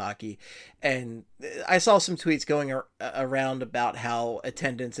joy out of hockey. And I saw some tweets going around about how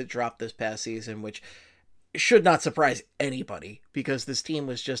attendance had dropped this past season, which should not surprise anybody because this team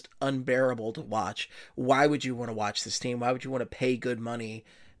was just unbearable to watch. Why would you want to watch this team? Why would you want to pay good money?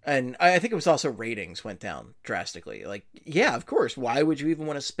 And I think it was also ratings went down drastically. Like, yeah, of course. Why would you even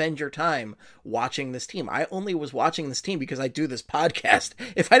want to spend your time watching this team? I only was watching this team because I do this podcast.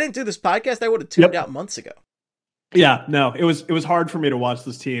 If I didn't do this podcast, I would have tuned out months ago. Yeah, no, it was hard for me to watch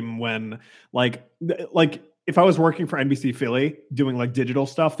this team when like if I was working for NBC Philly doing like digital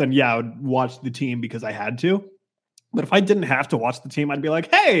stuff, then yeah, I would watch the team because I had to. But if I didn't have to watch the team, I'd be like,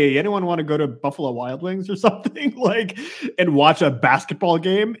 hey, anyone want to go to Buffalo Wild Wings or something and watch a basketball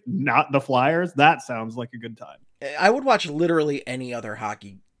game, not the Flyers? That sounds like a good time. I would watch literally any other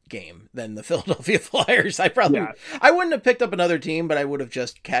hockey game than the Philadelphia Flyers. I wouldn't have picked up another team, but I would have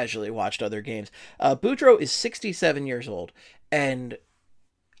just casually watched other games. Boudreau is 67 years old, and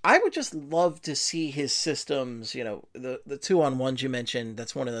I would just love to see his systems, the 2-on-1s you mentioned.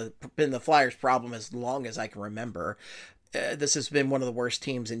 That's been the Flyers' problem as long as I can remember. This has been one of the worst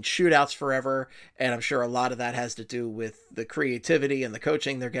teams in shootouts forever, and I'm sure a lot of that has to do with the creativity and the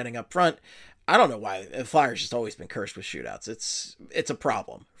coaching they're getting up front. I don't know why the Flyers just always been cursed with shootouts. It's a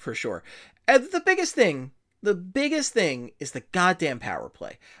problem for sure. And the biggest thing is the goddamn power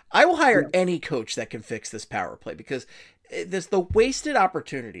play. I will hire any coach that can fix this power play because there's the wasted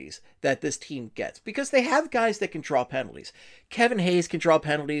opportunities that this team gets because they have guys that can draw penalties. Kevin Hayes can draw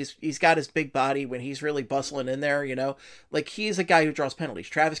penalties. He's got his big body when he's really bustling in there, like he's a guy who draws penalties.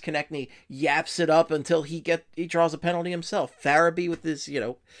 Travis Konechny yaps it up until he draws a penalty himself. Farabee with his,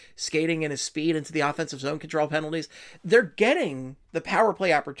 skating and his speed into the offensive zone can draw penalties. They're getting the power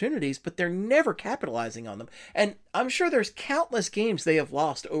play opportunities, but they're never capitalizing on them. And I'm sure there's countless games they have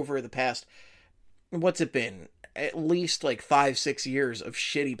lost over the past, what's it been? At least like 5-6 years of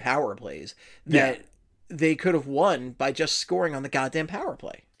shitty power plays that they could have won by just scoring on the goddamn power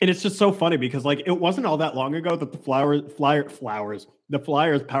play. And it's just so funny because like it wasn't all that long ago that the Flyers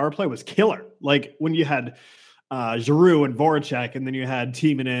power play was killer. Like when you had Giroux and Voracek, and then you had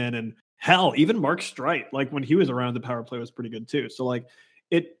Timonen and hell, even Mark Streit. Like when he was around, the power play was pretty good too. So like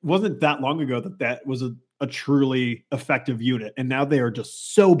it wasn't that long ago that was a truly effective unit, and now they are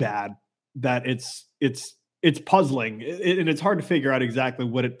just so bad that it's puzzling, and it's hard to figure out exactly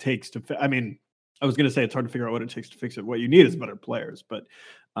what it takes to. I was going to say it's hard to figure out what it takes to fix it. What you need is better players, but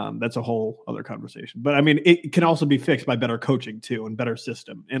that's a whole other conversation. But it can also be fixed by better coaching too and better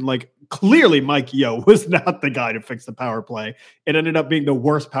system. And like clearly, Mike Yeo was not the guy to fix the power play. It ended up being the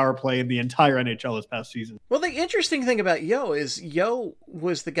worst power play in the entire NHL this past season. Well, the interesting thing about Yeo is Yeo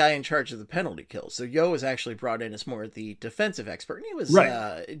was the guy in charge of the penalty kills. So Yeo was actually brought in as more the defensive expert, and he was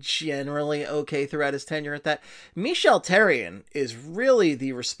generally okay throughout his tenure at that. Michel Therrien is really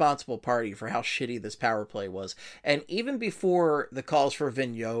the responsible party for how shitty this power play was. And even before the calls for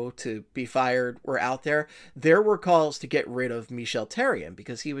Vigneault to be fired were out there were calls to get rid of Michel Therrien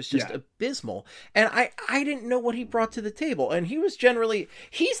because he was just abysmal. And I didn't know what he brought to the table. And he's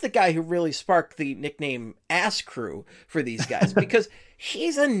the guy who really sparked the nickname Ass Crew for these guys because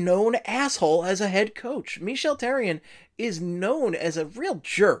he's a known asshole as a head coach. Michel Therrien is known as a real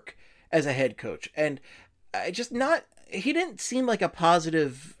jerk as a head coach. And he didn't seem like a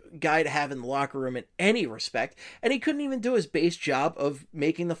positive guy to have in the locker room in any respect, and he couldn't even do his base job of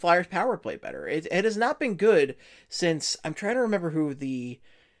making the Flyers power play better. It has not been good since, I'm trying to remember who the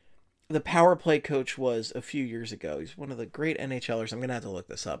power play coach was a few years ago. He's one of the great NHLers. I'm going to have to look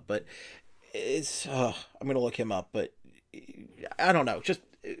this up, but I'm going to look him up, but I don't know. Just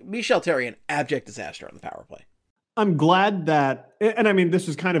Michel Therrien, abject disaster on the power play. I'm glad that, and this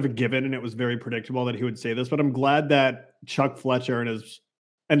was kind of a given and it was very predictable that he would say this, but I'm glad that Chuck Fletcher in his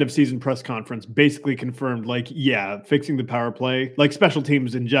end of season press conference basically confirmed, fixing the power play, like special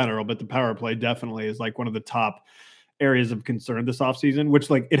teams in general, but the power play definitely is like one of the top areas of concern this offseason, which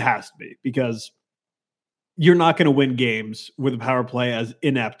it has to be, because you're not going to win games with a power play as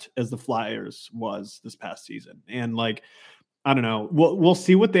inept as the Flyers was this past season. And I don't know, we'll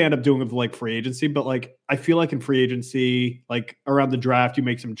see what they end up doing with free agency, but I feel like in free agency, around the draft, you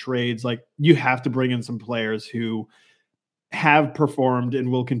make some trades, you have to bring in some players who have performed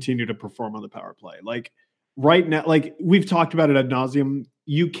and will continue to perform on the power play. Right now, we've talked about it ad nauseum.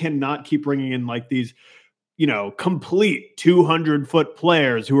 You cannot keep bringing in these, complete 200-foot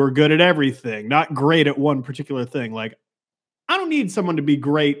players who are good at everything, not great at one particular thing. I don't need someone to be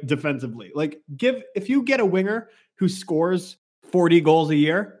great defensively. Like if you get a winger who scores 40 goals a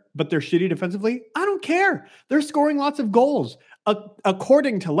year, but they're shitty defensively, I don't care. They're scoring lots of goals.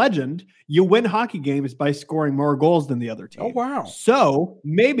 According to legend, you win hockey games by scoring more goals than the other team. Oh, wow. So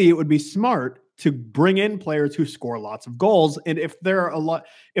maybe it would be smart to bring in players who score lots of goals. And if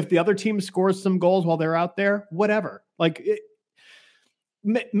if the other team scores some goals while they're out there, whatever,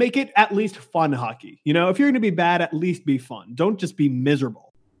 make it at least fun hockey. You know, if you're going to be bad, at least be fun. Don't just be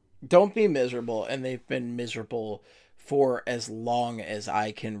miserable. Don't be miserable. And they've been miserable for as long as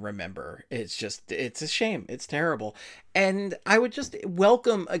I can remember. It's a shame. It's terrible. And I would just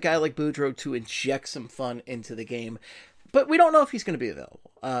welcome a guy like Boudreau to inject some fun into the game. But we don't know if he's going to be available.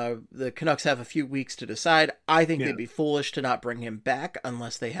 The Canucks have a few weeks to decide. I think they'd be foolish to not bring him back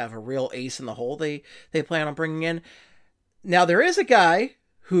unless they have a real ace in the hole they plan on bringing in. Now, there is a guy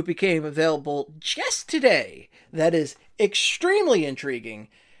who became available just today that is extremely intriguing.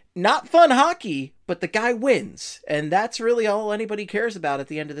 Not fun hockey, but the guy wins. And that's really all anybody cares about at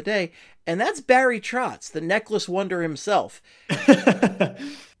the end of the day. And that's Barry Trotz, the necklace wonder himself.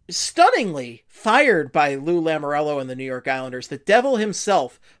 Stunningly fired by Lou Lamoriello and the New York Islanders. The devil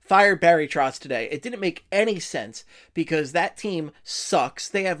himself fired Barry Trotz today. It didn't make any sense because that team sucks.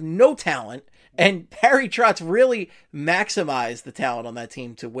 They have no talent. And Barry Trotz really maximized the talent on that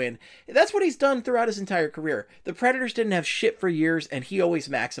team to win. That's what he's done throughout his entire career. The Predators didn't have shit for years, and he always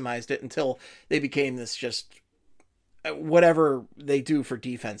maximized it until they became this just... Whatever they do for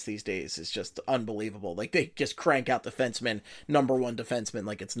defense these days is just unbelievable. Like, they just crank out defensemen, number one defenseman,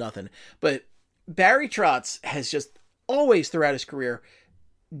 like it's nothing. But Barry Trotz has just always, throughout his career,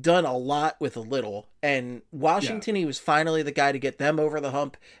 done a lot with a little, and Washington, he was finally the guy to get them over the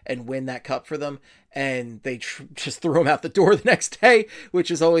hump and win that cup for them, and they just threw him out the door the next day, which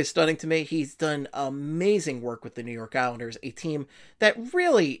is always stunning to me. He's done amazing work with the New York Islanders, a team that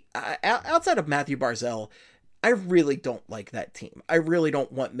really, outside of Matthew Barzal, I really don't like that team. I really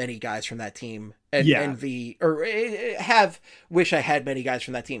don't want many guys from that team and envy, or wish I had many guys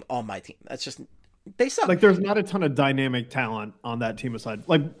from that team on my team. That's just... They suck. Like, there's not a ton of dynamic talent on that team aside.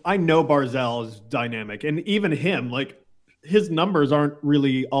 Like, I know Barzal is dynamic, and even him, like, his numbers aren't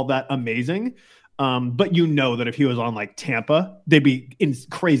really all that amazing. But you know that if he was on like Tampa, they'd be in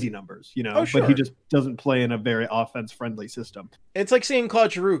crazy numbers, you know, but he just doesn't play in a very offense friendly system. It's like seeing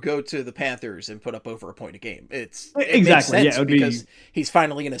Claude Giroux go to the Panthers and put up over a point a game. It exactly. Makes sense because he's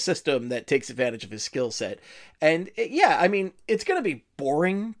finally in a system that takes advantage of his skill set. And I mean, it's going to be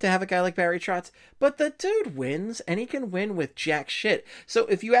boring to have a guy like Barry Trotz, but the dude wins, and he can win with jack shit. So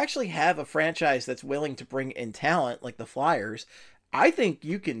if you actually have a franchise that's willing to bring in talent like the Flyers, I think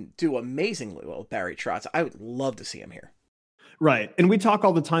you can do amazingly well with Barry Trotz. I would love to see him here. Right. And we talk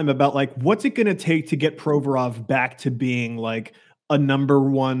all the time about like, what's it going to take to get Provorov back to being like a number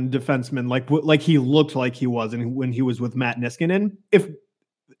one defenseman, like he looked like he was and when he was with Matt Niskanen. If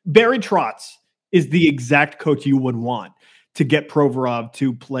Barry Trotz is the exact coach you would want to get Provorov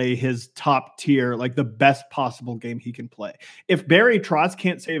to play his top tier, like the best possible game he can play. If Barry Trotz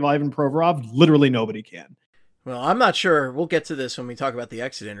can't save Ivan Provorov, literally nobody can. Well, I'm not sure. We'll get to this when we talk about the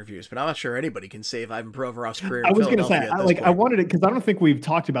exit interviews, but I'm not sure anybody can save Ivan Provorov's career. I was going to say, I wanted it because I don't think we've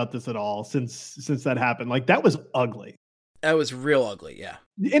talked about this at all since that happened. Like, that was ugly. That was real ugly, yeah.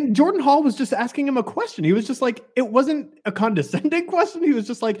 And Jordan Hall was just asking him a question. He was just like, it wasn't a condescending question. He was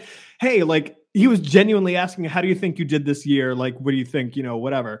just like, hey, like, he was genuinely asking, how do you think you did this year? Like, what do you think, you know,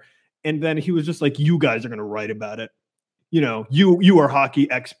 whatever. And then he was just like, you guys are going to write about it. You know, you are hockey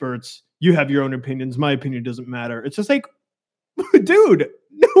experts. You have your own opinions. My opinion doesn't matter. It's just like, dude,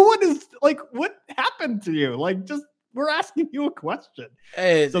 no one is like, what happened to you? Like, just, we're asking you a question.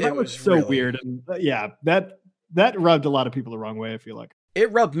 So that was so really weird. And that rubbed a lot of people the wrong way, I feel like. It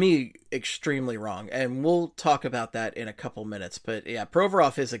rubbed me extremely wrong, and we'll talk about that in a couple minutes. But yeah,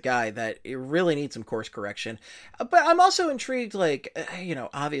 Provorov is a guy that it really needs some course correction. But I'm also intrigued, like, you know,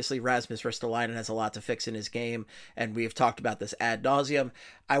 obviously Rasmus Ristolainen has a lot to fix in his game, and we've talked about this ad nauseum.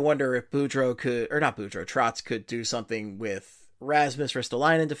 I wonder if Trotz could do something with Rasmus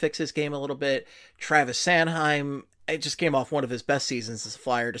Ristolainen to fix his game a little bit. Travis Sanheim, it just came off one of his best seasons as a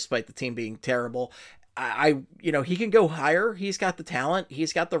Flyer, despite the team being terrible. He can go higher. He's got the talent.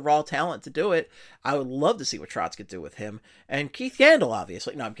 He's got the raw talent to do it. I would love to see what Trotz could do with him. And Keith Yandle,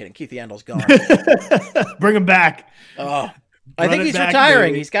 obviously. No, I'm kidding. Keith Yandle's gone. Bring him back. Oh, I think he's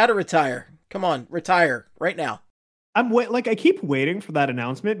retiring. Baby. He's got to retire. Come on, retire right now. I keep waiting for that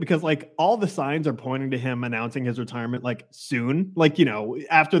announcement because like all the signs are pointing to him announcing his retirement like soon. Like, you know,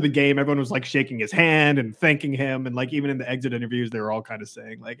 after the game, everyone was like shaking his hand and thanking him. And like, even in the exit interviews, they were all kind of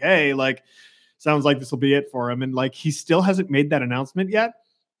saying like, hey, like, sounds like this will be it for him. And like, he still hasn't made that announcement yet.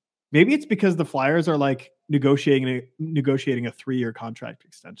 Maybe it's because the Flyers are like negotiating a 3-year contract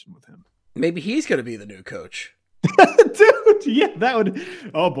extension with him. Maybe he's going to be the new coach. Dude, yeah, that would,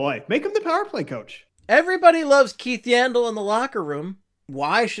 oh boy, make him the power play coach. Everybody loves Keith Yandle in the locker room.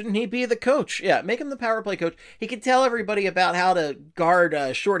 Why shouldn't he be the coach? Yeah, make him the power play coach. He can tell everybody about how to guard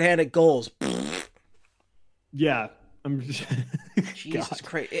shorthanded goals. Yeah. Jesus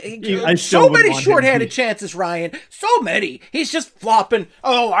Christ. So many shorthanded chances, Ryan. So many. He's just flopping.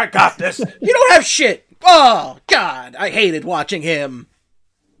 Oh, I got this. You don't have shit. Oh, God. I hated watching him.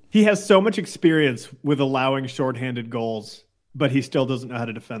 He has so much experience with allowing shorthanded goals, but he still doesn't know how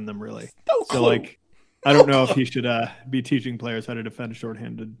to defend them, really. So, like, I don't know if he should be teaching players how to defend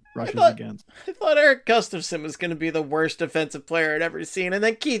shorthanded rushes against. I thought Eric Gustafsson was going to be the worst defensive player I'd ever seen, and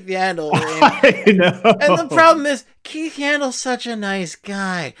then Keith Yandle. I know. And the problem is, Keith Yandle's such a nice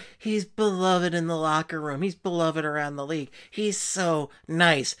guy. He's beloved in the locker room. He's beloved around the league. He's so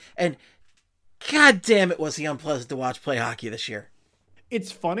nice. And God damn it, was he unpleasant to watch play hockey this year. It's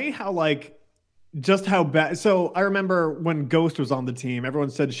funny how, like, just how bad. So I remember when Ghost was on the team, everyone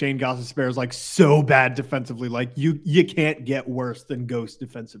said Shane Gostisbehere is like so bad defensively. Like you can't get worse than Ghost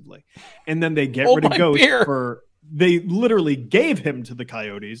defensively. And then they get rid of Ghost they literally gave him to the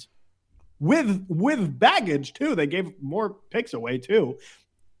Coyotes with baggage too. They gave more picks away too.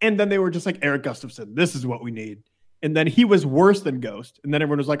 And then they were just like, Eric Gustafsson, this is what we need. And then he was worse than Ghost. And then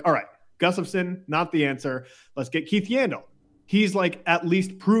everyone was like, all right, Gustafsson, not the answer. Let's get Keith Yandle. He's like at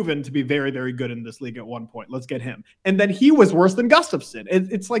least proven to be very, very good in this league at one point. Let's get him. And then he was worse than Gustafsson.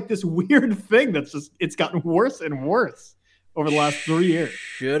 It's like this weird thing that's just, it's gotten worse and worse over the last 3 years.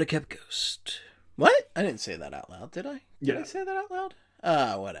 Should have kept Ghost. What? I didn't say that out loud, did I? Did I say that out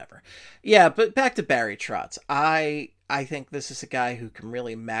loud? Whatever. Yeah, but back to Barry Trotz. I think this is a guy who can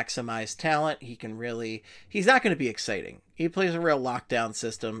really maximize talent. He's not going to be exciting. He plays a real lockdown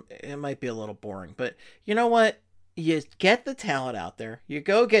system. It might be a little boring, but you know what? You get the talent out there. You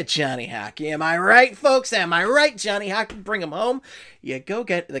go get Johnny Hockey. Am I right, folks? Am I right? Johnny Hockey, bring him home. You go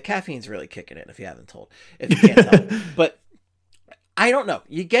get the caffeine's really kicking in if you can't tell. But I don't know.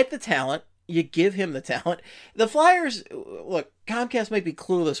 You get the talent. You give him the talent. The Flyers, look, Comcast might be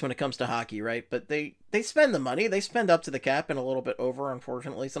clueless when it comes to hockey, right? But they spend the money. They spend up to the cap and a little bit over,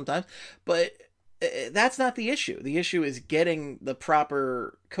 unfortunately, sometimes. But that's not the issue. The issue is getting the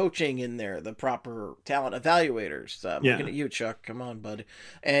proper coaching in there, the proper talent evaluators. Looking at you, Chuck. Come on, bud.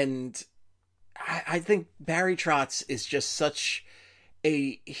 And I think Barry Trotz is just such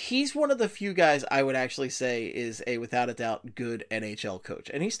he's one of the few guys I would actually say is a, without a doubt, good NHL coach.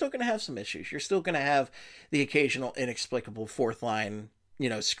 And he's still going to have some issues. You're still going to have the occasional inexplicable fourth line,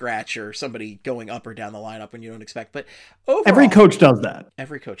 scratch or somebody going up or down the lineup when you don't expect. But overall, every coach does that.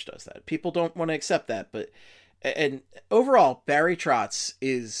 Every coach does that. People don't want to accept that. And overall, Barry Trotz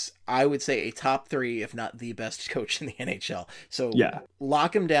is, I would say, a top 3, if not the best coach in the NHL. So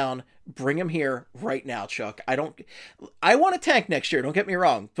lock him down, bring him here right now, Chuck. I want a tank next year. Don't get me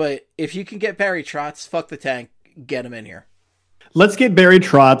wrong. But if you can get Barry Trotz, fuck the tank, get him in here. Let's get Barry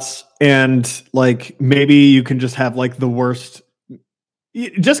Trotz, and like maybe you can just have like the worst.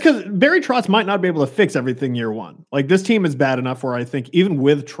 Just because Barry Trotz might not be able to fix everything year one. Like this team is bad enough where I think even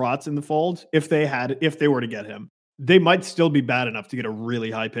with Trotz in the fold, if they were to get him, they might still be bad enough to get a really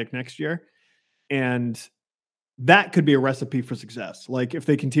high pick next year. And that could be a recipe for success. Like if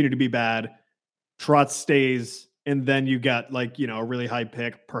they continue to be bad, Trotz stays, and then you got like, a really high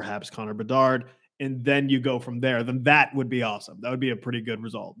pick, perhaps Connor Bedard, and then you go from there, then that would be awesome. That would be a pretty good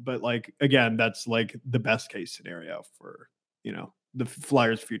result. But like, again, that's like the best case scenario for, the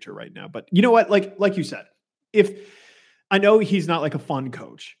Flyers' future right now. But you know what? Like you said, if I know he's not like a fun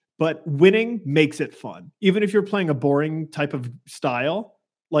coach, but winning makes it fun. Even if you're playing a boring type of style,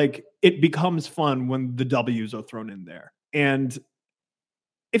 like it becomes fun when the W's are thrown in there. And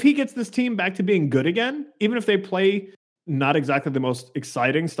if he gets this team back to being good again, even if they play not exactly the most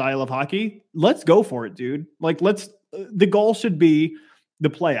exciting style of hockey, let's go for it, dude. Like the goal should be the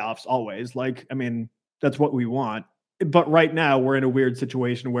playoffs always. Like, I mean, that's what we want. But right now we're in a weird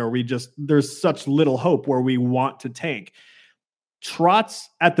situation where there's such little hope where we want to tank. Trotz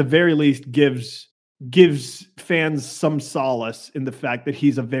at the very least gives fans some solace in the fact that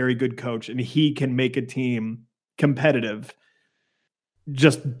he's a very good coach and he can make a team competitive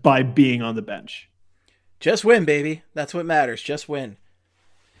just by being on the bench. Just win, baby. That's what matters. Just win.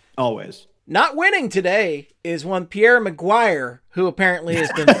 Always. Not winning today is one Pierre Maguire, who apparently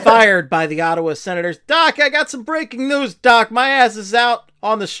has been fired by the Ottawa Senators. Doc, I got some breaking news, Doc. My ass is out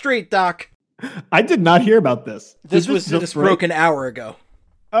on the street, Doc. I did not hear about this. This broke an hour ago.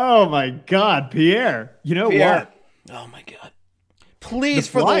 Oh my God, Pierre. You know Pierre. what? Oh my God. Please,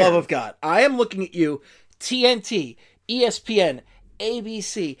 for the love of God, I am looking at you, TNT, ESPN,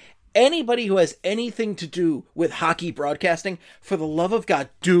 ABC, anybody who has anything to do with hockey broadcasting, for the love of God,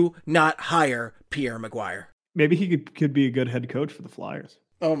 do not hire Pierre McGuire. Maybe he could be a good head coach for the Flyers.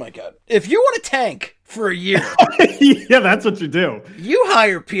 Oh my God. If you want to tank for a year, yeah, that's what you do. You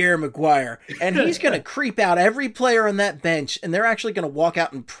hire Pierre McGuire, and he's going to creep out every player on that bench, and they're actually going to walk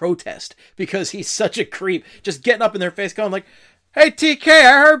out and protest because he's such a creep, just getting up in their face going like, "Hey, TK,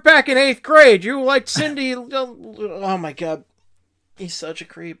 I heard back in 8th grade you liked Cindy." Oh my God. He's such a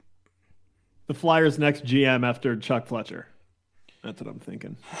creep. The Flyers' next GM after Chuck Fletcher. That's what I'm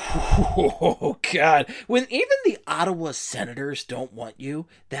thinking. Oh God! When even the Ottawa Senators don't want you,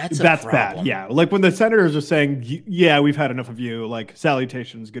 that's problem. Bad. Yeah, like when the Senators are saying, "Yeah, we've had enough of you." Like,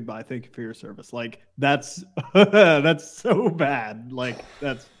 salutations, goodbye, thank you for your service. Like, that's that's so bad. Like,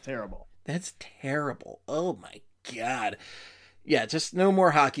 that's terrible. That's terrible. Oh my God! Yeah, just no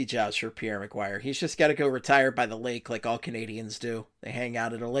more hockey jobs for Pierre McGuire. He's just got to go retire by the lake like all Canadians do. They hang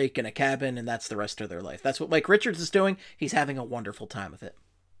out at a lake in a cabin, and that's the rest of their life. That's what Mike Richards is doing. He's having a wonderful time with it.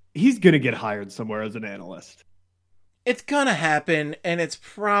 He's going to get hired somewhere as an analyst. It's going to happen, and it's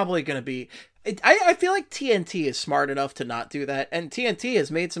probably going to be... I feel like TNT is smart enough to not do that, and TNT has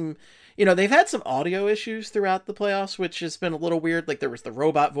made some... You know, they've had some audio issues throughout the playoffs, which has been a little weird. Like, there was the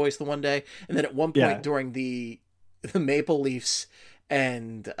robot voice the one day, and then at one point during the Maple Leafs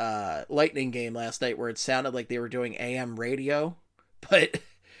and Lightning game last night where it sounded like they were doing AM radio. But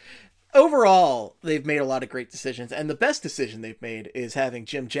overall, they've made a lot of great decisions. And the best decision they've made is having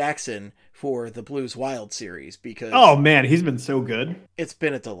Jim Jackson for the Blues Wild series because... Oh, man, he's been so good. It's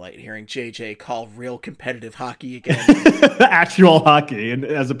been a delight hearing JJ call real competitive hockey again. Actual hockey, and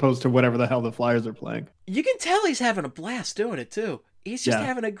as opposed to whatever the hell the Flyers are playing. You can tell he's having a blast doing it, too. He's just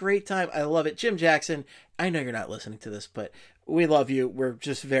having a great time. I love it. Jim Jackson, I know you're not listening to this, but we love you. We're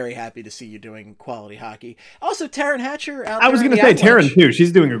just very happy to see you doing quality hockey. Also, Taryn Hatcher out there. I was going to say Taryn, too.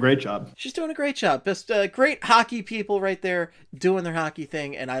 She's doing a great job. She's doing a great job. Just great hockey people right there doing their hockey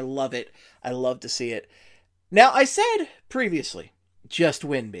thing, and I love it. I love to see it. Now, I said previously, just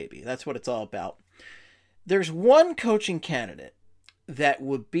win, baby. That's what it's all about. There's one coaching candidate that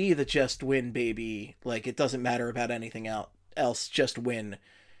would be the just win, baby. Like, it doesn't matter about anything else, just win.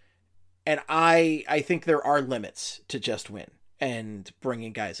 And I think there are limits to just win and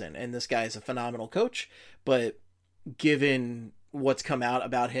bringing guys in. And this guy is a phenomenal coach, but given what's come out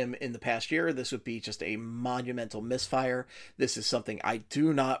about him in the past year, this would be just a monumental misfire. This is something I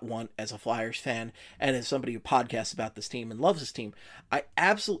do not want as a Flyers fan, and as somebody who podcasts about this team and loves this team, I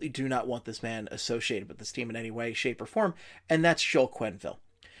absolutely do not want this man associated with this team in any way, shape, or form, and that's Joel Quenneville.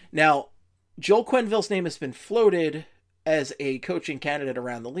 Now, Joel Quenneville's name has been floated as a coaching candidate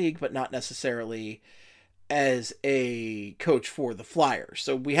around the league, but not necessarily as a coach for the Flyers.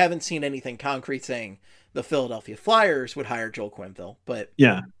 So we haven't seen anything concrete saying the Philadelphia Flyers would hire Joel Quenneville, but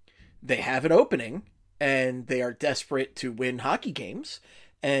they have an opening and they are desperate to win hockey games.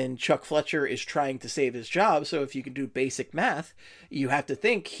 And Chuck Fletcher is trying to save his job. So if you can do basic math, you have to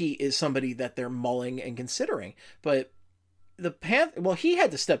think he is somebody that they're mulling and considering. But he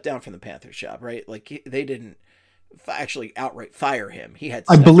had to step down from the Panthers job, right? Like they didn't actually outright fire him.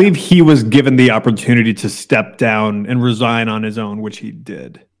 I believe he was given the opportunity to step down and resign on his own, which he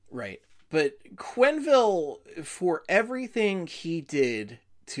did. Right. But Quenneville, for everything he did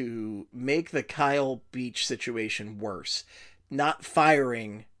to make the Kyle Beach situation worse, not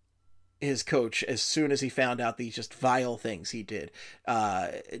firing his coach as soon as he found out these just vile things he did,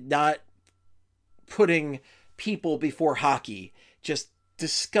 not putting people before hockey, just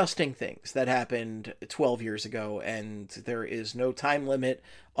disgusting things that happened 12 years ago, and there is no time limit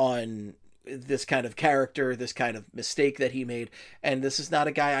on this kind of character, this kind of mistake that he made, and this is not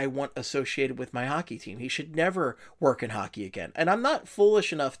a guy I want associated with my hockey team. He should never work in hockey again, and I'm not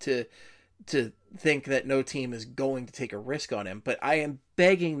foolish enough to think that no team is going to take a risk on him, but I am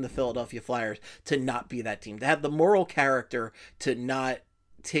begging the Philadelphia Flyers to not be that team, to have the moral character to not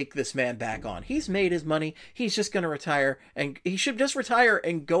take this man back on. He's made his money. He's just going to retire, and he should just retire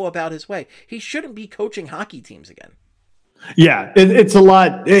and go about his way. He shouldn't be coaching hockey teams again. Yeah, it's a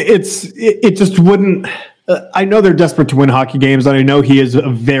lot. It just wouldn't. I know they're desperate to win hockey games, and I know he is a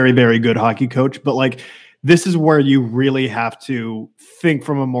very, very good hockey coach. But like, this is where you really have to think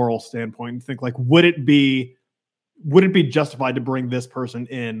from a moral standpoint and think like, would it be justified to bring this person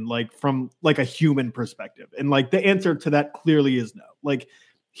in, like from like a human perspective? And like the answer to that clearly is no. Like,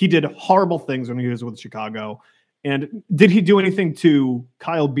 he did horrible things when he was with Chicago. And did he do anything to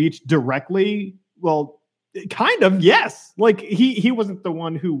Kyle Beach directly? Well, Kind of, yes. Like he wasn't the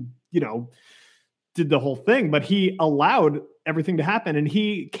one who, did the whole thing, but he allowed everything to happen, and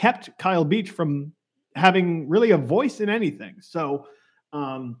he kept Kyle Beach from having really a voice in anything. So,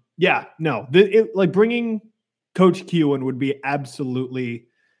 like bringing Coach Q in would be absolutely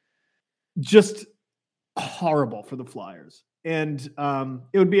just horrible for the Flyers, and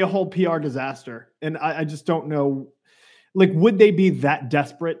it would be a whole PR disaster. And I just don't know, like, would they be that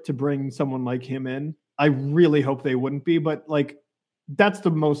desperate to bring someone like him in? I really hope they wouldn't be, but like, that's the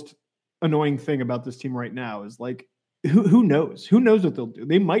most annoying thing about this team right now is like, who knows? Who knows what they'll do?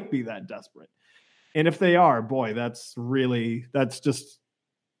 They might be that desperate. And if they are, boy, that's just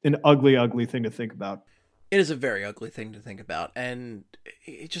an ugly, ugly thing to think about. It is a very ugly thing to think about. And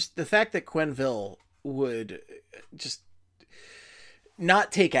just the fact that Quenneville would just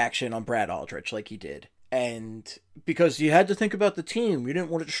not take action on Brad Aldrich like he did. And because you had to think about the team, you didn't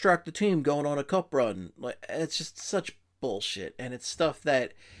want to distract the team going on a cup run. Like, it's just such bullshit. And it's stuff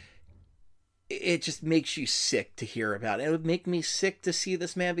that it just makes you sick to hear about. It would make me sick to see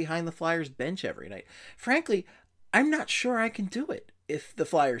this man behind the Flyers bench every night. Frankly, I'm not sure I can do it if the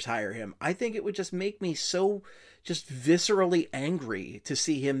Flyers hire him. I think it would just make me so just viscerally angry to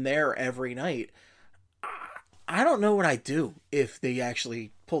see him there every night. I don't know what I'd do if they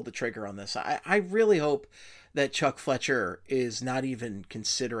actually pulled the trigger on this. I really hope that Chuck Fletcher is not even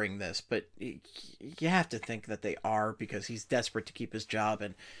considering this, but you have to think that they are, because he's desperate to keep his job.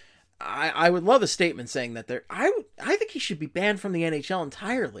 And I would love a statement saying that I think he should be banned from the NHL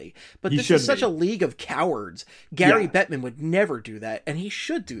entirely. But this is such a league of cowards. Gary Bettman would never do that, and he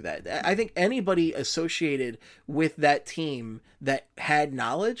should do that. I think anybody associated with that team that had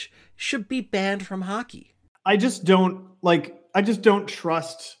knowledge should be banned from hockey. I just don't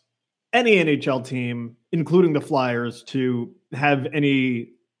trust any NHL team, including the Flyers, to have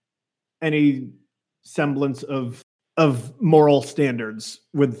any semblance of moral standards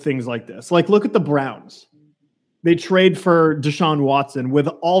with things like this. Like, look at the Browns. They trade for Deshaun Watson with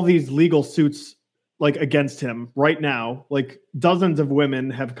all these legal suits like against him right now. Like, dozens of women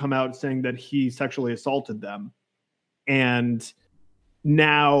have come out saying that he sexually assaulted them. And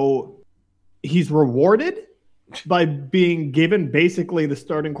now he's rewarded by being given basically the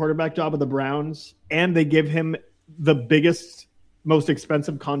starting quarterback job of the Browns, and they give him the biggest, most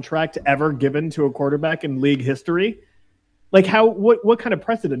expensive contract ever given to a quarterback in league history. Like, what kind of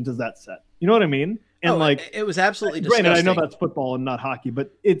precedent does that set? You know what I mean? And it was absolutely disgusting. Granted, I know that's football and not hockey,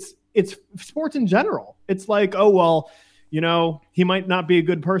 but it's sports in general. It's like, oh, well, he might not be a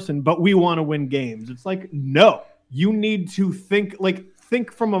good person, but we want to win games. It's like, no, you need to think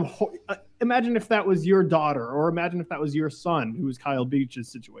from imagine if that was your daughter, or imagine if that was your son, who was Kyle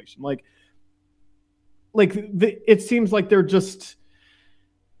Beach's situation. It seems like they're just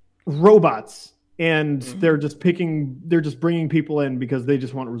robots, and they're just bringing people in because they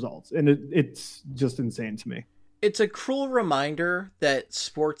just want results. And it's just insane to me. It's a cruel reminder that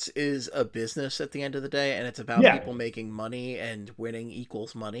sports is a business at the end of the day, and it's about people making money, and winning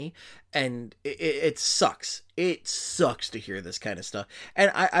equals money. And it sucks. It sucks to hear this kind of stuff.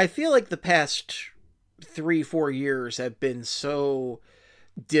 And I feel like the past 3-4 years have been so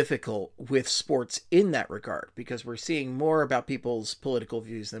difficult with sports in that regard, because we're seeing more about people's political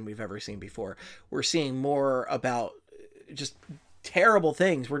views than we've ever seen before. We're seeing more about just terrible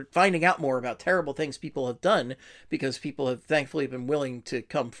things. We're finding out more about terrible things people have done, because people have thankfully been willing to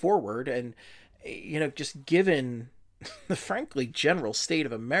come forward. And just given the frankly general state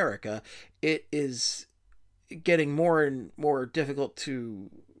of America, it is getting more and more difficult to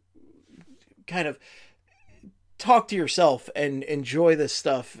kind of talk to yourself and enjoy this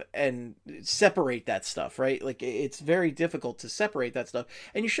stuff and separate that stuff, right? Like, it's very difficult to separate that stuff,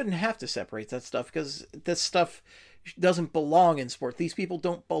 and you shouldn't have to separate that stuff, because this stuff doesn't belong in sport. These people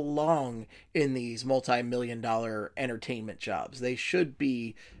don't belong in these multi-million-dollar entertainment jobs. They should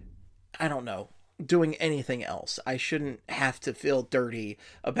be, I don't know, doing anything else. I shouldn't have to feel dirty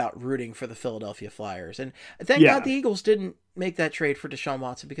about rooting for the Philadelphia Flyers. And thank God the Eagles didn't make that trade for Deshaun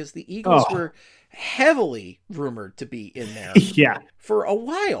Watson, because the Eagles were heavily rumored to be in there for a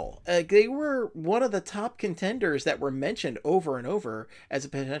while. They were one of the top contenders that were mentioned over and over as a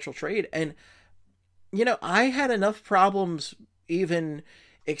potential trade. And I had enough problems even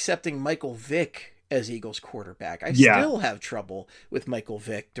accepting Michael Vick as Eagles quarterback. I still have trouble with Michael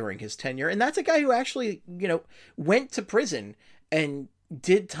Vick during his tenure. And that's a guy who actually, went to prison and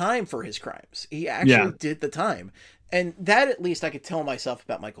did time for his crimes. He actually did the time. And that, at least, I could tell myself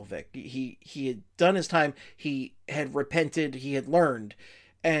about Michael Vick. He had done his time. He had repented. He had learned.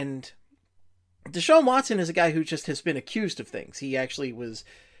 And Deshaun Watson is a guy who just has been accused of things. He actually was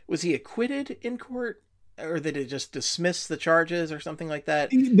he acquitted in court? or did it just dismiss the charges or something like that?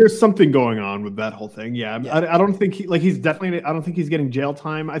 There's something going on with that whole thing. Yeah. Yeah. I don't think he's definitely, I don't think he's getting jail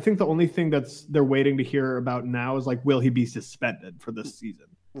time. I think the only thing they're waiting to hear about now is like, will he be suspended for this season?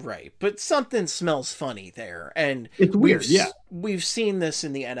 Right. But something smells funny there. And it's weird. Yeah. We've seen this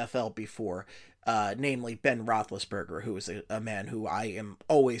in the NFL before. Namely Ben Roethlisberger, who is a man who I am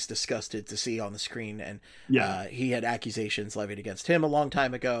always disgusted to see on the screen. And he had accusations levied against him a long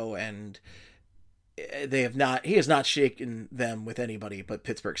time ago, and he has not shaken them with anybody but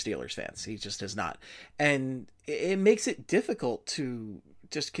Pittsburgh Steelers fans. He just has not. And it makes it difficult to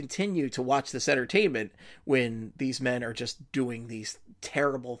just continue to watch this entertainment when these men are just doing these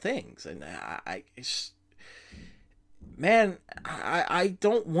terrible things. And I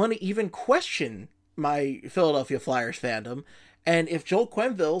don't want to even question my Philadelphia Flyers fandom. And if Joel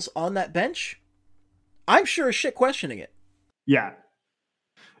Quenneville's on that bench, I'm sure as shit questioning it. Yeah.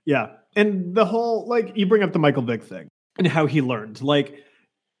 Yeah. And the whole, like, you bring up the Michael Vick thing and how he learned. Like,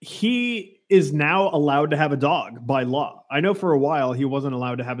 he is now allowed to have a dog by law. I know for a while he wasn't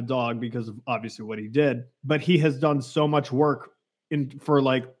allowed to have a dog because of obviously what he did, but he has done so much work for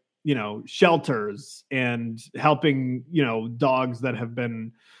like, you know, shelters and helping, you know, dogs that have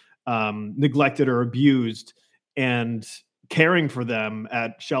been neglected or abused and caring for them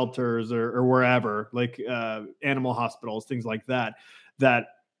at shelters or wherever, like animal hospitals, things like that, that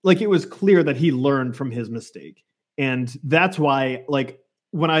like it was clear that he learned from his mistake. And that's why, like,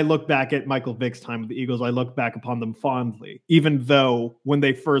 when I look back at Michael Vick's time with the Eagles, I look back upon them fondly, even though when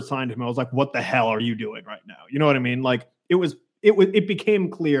they first signed him, I was like, what the hell are you doing right now? You know what I mean? Like it became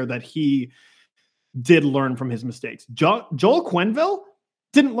clear that he did learn from his mistakes. Joel Quenneville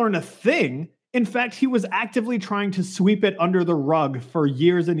didn't learn a thing. In fact, he was actively trying to sweep it under the rug for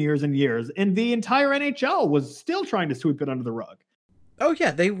years and years and years. And the entire NHL was still trying to sweep it under the rug. Oh,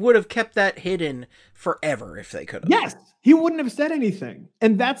 yeah. They would have kept that hidden forever if they could have. Yes. He wouldn't have said anything.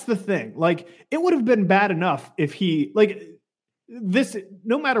 And that's the thing. Like, it would have been bad enough if he, like, this,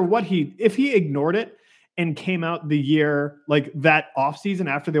 no matter what if he ignored it and came out the year, like, that offseason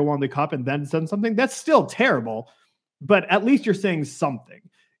after they won the cup and then said something, that's still terrible. But at least you're saying something.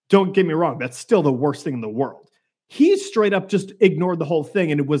 Don't get me wrong. That's still the worst thing in the world. He straight up just ignored the whole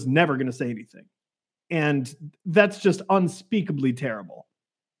thing and it was never going to say anything. And that's just unspeakably terrible.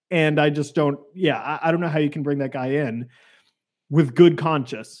 And I just don't, I don't know how you can bring that guy in with good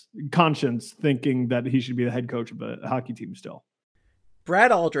conscience thinking that he should be the head coach of a hockey team still.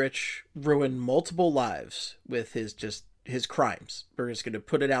 Brad Aldrich ruined multiple lives with his crimes. We're just going to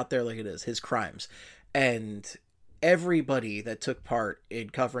put it out there like it is, his crimes. And everybody that took part in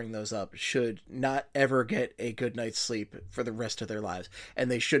covering those up should not ever get a good night's sleep for the rest of their lives. And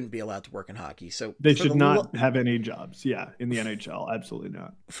they shouldn't be allowed to work in hockey. So they should not have any jobs. Yeah. In the NHL. Absolutely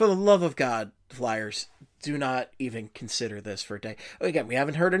not. For the love of God, Flyers, do not even consider this for a day. Again, we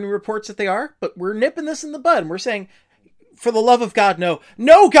haven't heard any reports that they are, but we're nipping this in the bud and we're saying, for the love of God, no.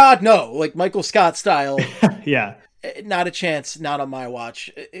 No, God, no. Like Michael Scott style. Yeah. Not a chance. Not on my watch.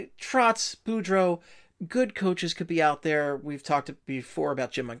 Trotz, Boudreau, good coaches could be out there. We've talked before about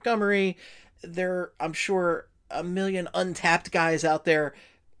Jim Montgomery. There, I'm sure, a million untapped guys out there.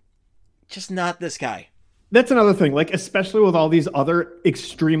 Just not this guy. That's another thing. Like, especially with all these other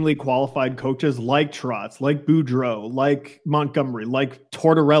extremely qualified coaches like Trotz, like Boudreau, like Montgomery, like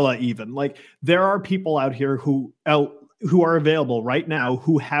Tortorella even. Like, there are people out here who are available right now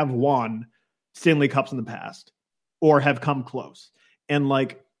who have won Stanley Cups in the past or have come close. And,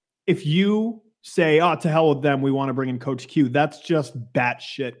 like, if you say, oh, to hell with them, we want to bring in Coach Q, that's just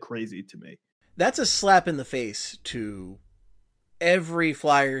batshit crazy to me. That's a slap in the face to every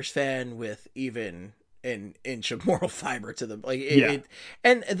Flyers fan with even an inch of moral fiber to them.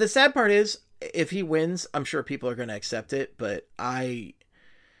 And the sad part is, if he wins, I'm sure people are going to accept it, but I'm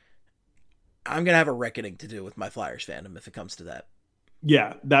going to have a reckoning to do with my Flyers fandom if it comes to that.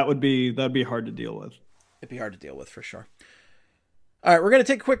 Yeah, that'd be hard to deal with. It'd be hard to deal with for sure. All right, we're going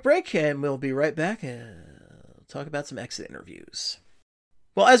to take a quick break, and we'll be right back and talk about some exit interviews.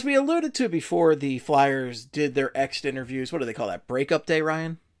 Well, as we alluded to before, the Flyers did their exit interviews. What do they call that? Breakup day,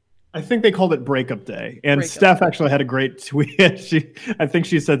 Ryan? I think they called it breakup day. And Steph actually had a great tweet. I think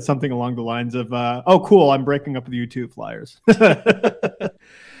she said something along the lines of, oh, cool, I'm breaking up with you too, Flyers.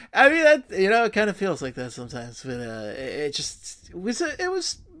 I mean, that, it kind of feels like that sometimes. But it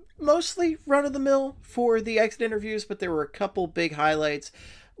was mostly run-of-the-mill for the exit interviews, but there were a couple big highlights.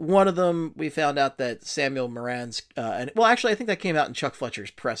 One of them, we found out that Samuel Morin's, actually, I think that came out in Chuck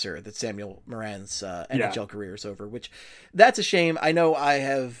Fletcher's presser, that Samuel Morin's NHL career is over, which that's a shame. I know I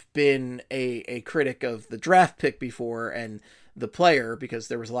have been a critic of the draft pick before and the player because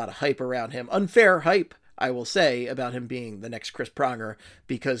there was a lot of hype around him, unfair hype I will say, about him being the next Chris Pronger,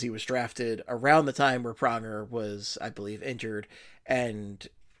 because he was drafted around the time where Pronger was, I believe, injured and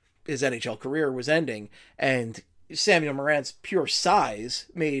his NHL career was ending. And Samuel Morin's pure size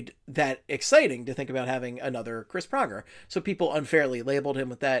made that exciting to think about having another Chris Pronger. So people unfairly labeled him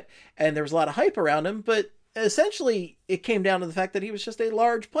with that, and there was a lot of hype around him, but essentially it came down to the fact that he was just a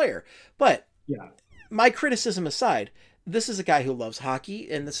large player. But yeah, my criticism aside, this is a guy who loves hockey,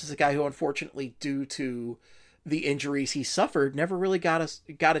 and this is a guy who, unfortunately, due to the injuries he suffered, never really got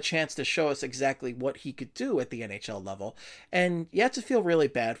a chance to show us exactly what he could do at the NHL level. And you have to feel really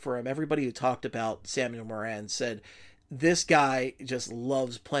bad for him. Everybody who talked about Samuel Morin said, this guy just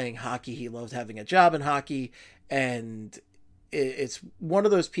loves playing hockey. He loves having a job in hockey, and it's one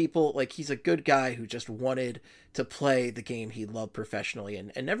of those people, like, he's a good guy who just wanted to play the game he loved professionally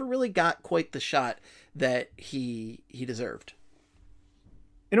and never really got quite the shot that he deserved.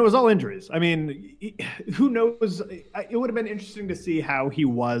 And it was all injuries. I mean, who knows? It would have been interesting to see how he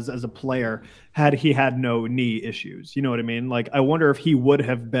was as a player had he had no knee issues. You know what I mean? Like, I wonder if he would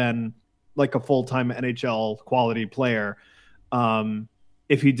have been like a full-time NHL quality player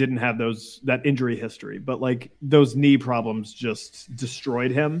if he didn't have that injury history. But like, those knee problems just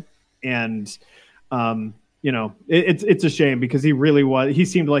destroyed him. And, you know, it's a shame because he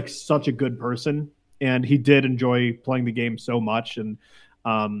seemed like such a good person, and he did enjoy playing the game so much. And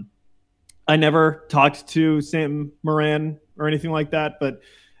I never talked to Sam Morin or anything like that, but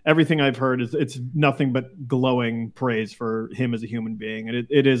everything I've heard is it's nothing but glowing praise for him as a human being. And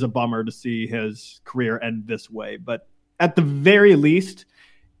it is a bummer to see his career end this way. But at the very least,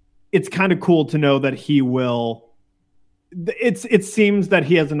 it's kind of cool to know that he will. It seems that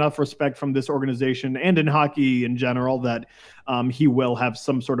he has enough respect from this organization and in hockey in general that he will have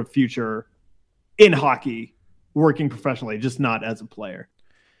some sort of future in hockey working professionally, just not as a player.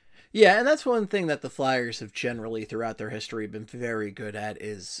 Yeah, and that's one thing that the Flyers have generally throughout their history been very good at,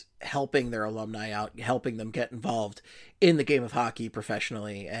 is helping their alumni out, helping them get involved in the game of hockey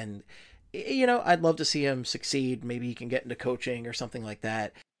professionally. And, you know, I'd love to see him succeed. Maybe he can get into coaching or something like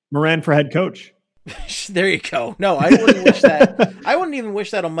that. Morin for head coach. There you go. No, I wouldn't wish that. I wouldn't even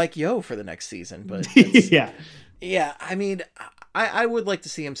wish that on Mike Yeo for the next season. But yeah. I mean, I would like to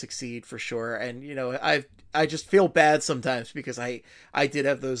see him succeed for sure. And, you know, I just feel bad sometimes because I did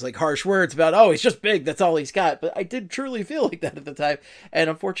have those like harsh words about, oh, he's just big, that's all he's got. But I did truly feel like that at the time. And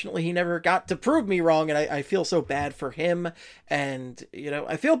unfortunately, he never got to prove me wrong. And I feel so bad for him. And, you know,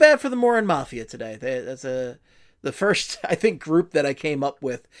 I feel bad for the Morin Mafia today. That's the first, I think, group that I came up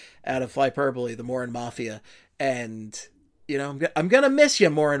with out of Flyperbole, the Morin Mafia. And, you know, I'm going to miss you,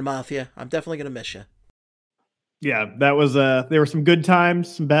 Morin Mafia. I'm definitely going to miss you. Yeah, that was, there were some good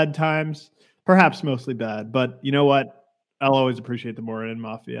times, some bad times. Perhaps mostly bad, but you know what? I'll always appreciate the Morin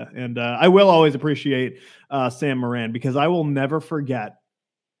Mafia, and I will always appreciate Sam Morin, because I will never forget.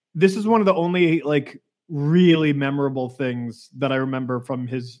 This is one of the only like really memorable things that I remember from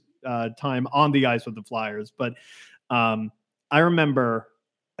his time on the ice with the Flyers. But I remember,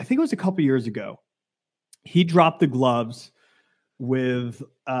 I think it was a couple years ago, he dropped the gloves with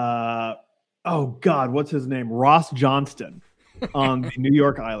oh God, what's his name? Ross Johnston on the New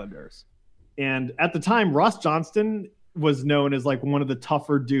York Islanders. And at the time, Ross Johnston was known as like one of the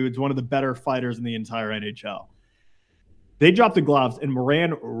tougher dudes, one of the better fighters in the entire NHL. They dropped the gloves and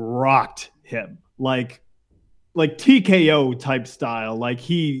Morin rocked him like TKO type style. Like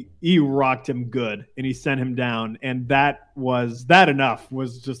he rocked him good and he sent him down. And that enough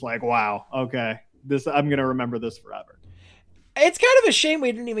was just like, wow, okay, I'm going to remember this forever. It's kind of a shame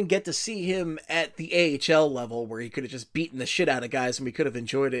we didn't even get to see him at the AHL level, where he could have just beaten the shit out of guys and we could have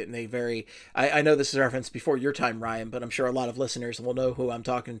enjoyed it in a very... I know this is a reference before your time, Ryan, but I'm sure a lot of listeners will know who I'm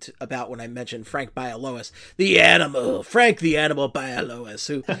talking about when I mention Frank Bialowas. The Animal! Frank the Animal Bialowas,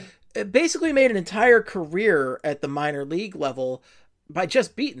 who basically made an entire career at the minor league level by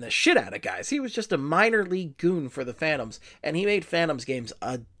just beating the shit out of guys. He was just a minor league goon for the Phantoms, and he made Phantoms games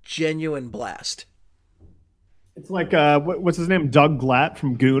a genuine blast. It's like, what's his name? Doug Glatt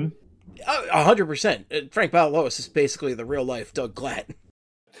from Goon? 100%. Frank Bialowas is basically the real life Doug Glatt.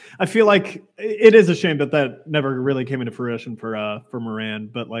 I feel like it is a shame that never really came into fruition for Morin,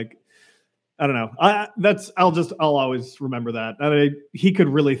 but like, I don't know. I'll always remember that. He could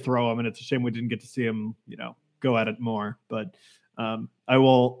really throw him, and it's a shame we didn't get to see him, you know, go at it more. But I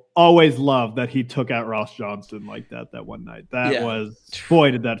will always love that he took out Ross Johnston like that one night.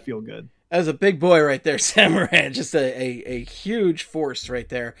 Boy, did that feel good. That was a big boy right there, Sam Moran. Just a huge force right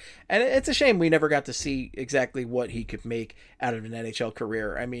there. And it's a shame we never got to see exactly what he could make out of an NHL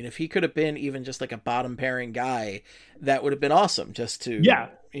career. I mean, if he could have been even just like a bottom pairing guy, that would have been awesome just to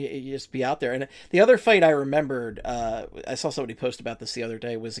just be out there. And the other fight I remembered, I saw somebody post about this the other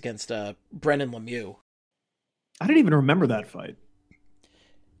day, was against Brendan Lemieux. I didn't even remember that fight.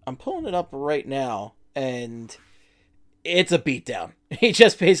 I'm pulling it up right now, and it's a beatdown. He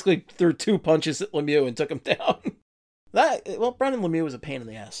just basically threw 2 punches at Lemieux and took him down. Brendan Lemieux was a pain in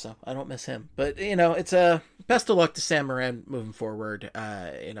the ass, so I don't miss him. But, it's a best of luck to Sam Moran moving forward.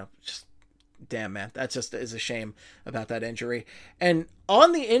 Just damn, man, that just is a shame about that injury. And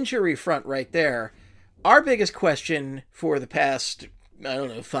on the injury front right there, our biggest question for the past,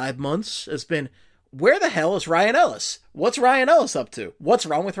 5 months has been, where the hell is Ryan Ellis? What's Ryan Ellis up to? What's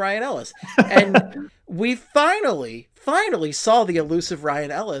wrong with Ryan Ellis? And we finally saw the elusive Ryan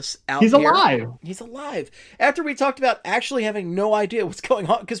Ellis out He's here. Alive. He's alive. After we talked about actually having no idea what's going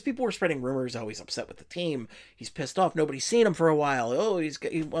on, because people were spreading rumors, oh, he's upset with the team. He's pissed off. Nobody's seen him for a while. Oh,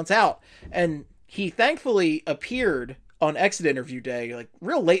 he wants out. And he thankfully appeared on exit interview day, like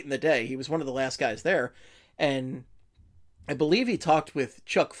real late in the day. He was one of the last guys there. And I believe he talked with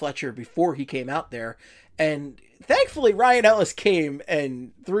Chuck Fletcher before he came out there, and thankfully Ryan Ellis came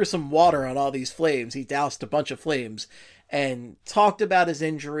and threw some water on all these flames. He doused a bunch of flames and talked about his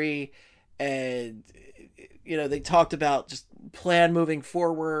injury, and they talked about just plan moving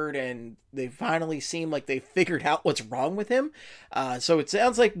forward, and they finally seem like they figured out what's wrong with him. So it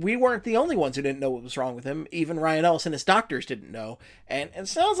sounds like we weren't the only ones who didn't know what was wrong with him. Even Ryan Ellis and his doctors didn't know, and it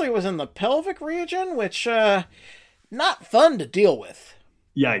sounds like it was in the pelvic region, which not fun to deal with.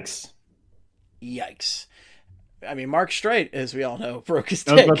 Yikes. I mean, Mark Streit, as we all know, broke his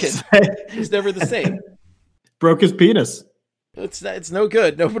dick. He's never the same. Broke his penis. It's no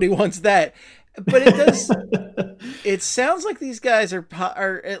good. Nobody wants that. But it does. It sounds like these guys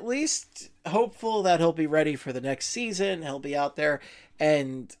are at least hopeful that he'll be ready for the next season. He'll be out there.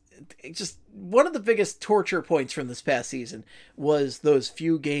 And just one of the biggest torture points from this past season was those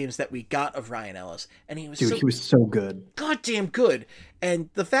few games that we got of Ryan Ellis. And he was so good. Goddamn good.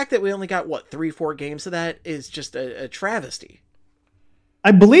 And the fact that we only got, 3-4 games of that is just a travesty.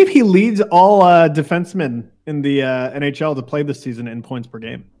 I believe he leads all defensemen in the NHL to play this season in points per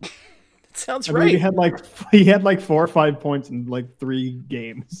game. Sounds right. He had like 4 or 5 points in like 3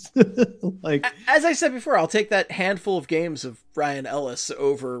 games. As I said before, I'll take that handful of games of Ryan Ellis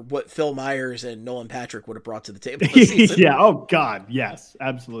over what Phil Myers and Nolan Patrick would have brought to the table this season. Yeah. Oh God. Yes,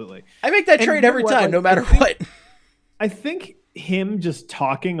 absolutely. I make that trade every time, no matter what. I think him just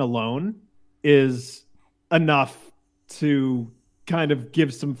talking alone is enough to kind of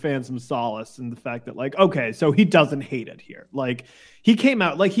give some fans some solace in the fact that, like, okay, so he doesn't hate it here. Like, he came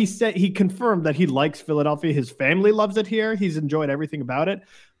out, like he said, he confirmed that he likes Philadelphia. His family loves it here. He's enjoyed everything about it.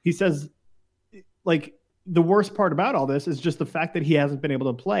 He says, like, the worst part about all this is just the fact that he hasn't been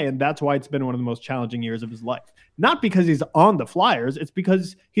able to play. And that's why it's been one of the most challenging years of his life. Not because he's on the Flyers. It's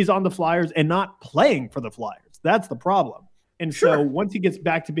because he's on the Flyers and not playing for the Flyers. That's the problem. And so once he gets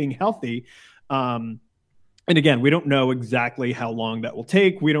back to being healthy, and again, we don't know exactly how long that will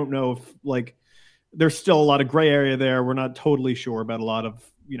take. We don't know if, like, there's still a lot of gray area there. We're not totally sure about a lot of,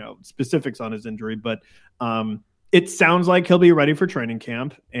 specifics on his injury, but it sounds like he'll be ready for training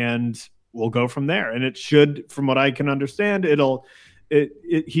camp, and we'll go from there. And it should, from what I can understand,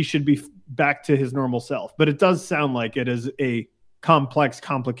 he should be back to his normal self. But it does sound like it is a complex,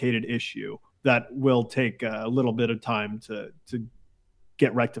 complicated issue that will take a little bit of time to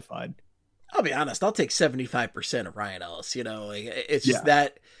get rectified. I'll be honest, I'll take 75% of Ryan Ellis. It's just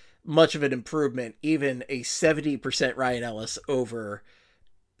that much of an improvement, even a 70% Ryan Ellis over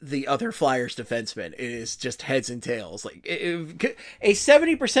the other Flyers defenseman. It is just heads and tails. Like a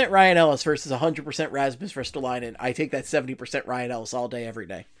 70% Ryan Ellis versus 100% Rasmus Ristolainen. I take that 70% Ryan Ellis all day, every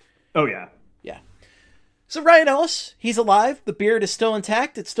day. Oh, yeah. Yeah. So Ryan Ellis, he's alive. The beard is still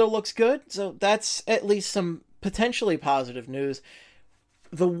intact. It still looks good. So that's at least some potentially positive news.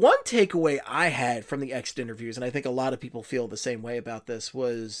 The one takeaway I had from the exit interviews, and I think a lot of people feel the same way about this,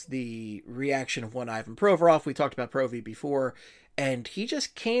 was the reaction of one Ivan Provorov. We talked about Provy before, and he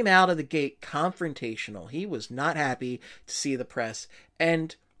just came out of the gate confrontational. He was not happy to see the press.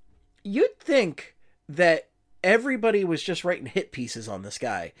 And you'd think that everybody was just writing hit pieces on this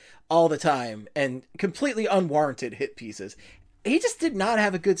guy all the time, and completely unwarranted hit pieces. He just did not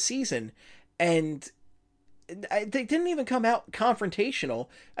have a good season. And they didn't even come out confrontational.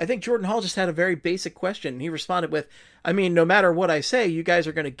 I think Jordan Hall just had a very basic question. And he responded with, I mean, no matter what I say, you guys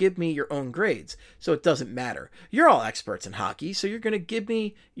are going to give me your own grades. So it doesn't matter. You're all experts in hockey, so you're going to give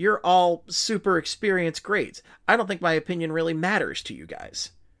me your all super experienced grades. I don't think my opinion really matters to you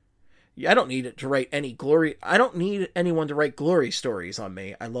guys. I don't need it to write any glory. I don't need anyone to write glory stories on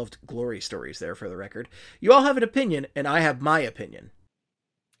me. I loved glory stories there, for the record. You all have an opinion, and I have my opinion.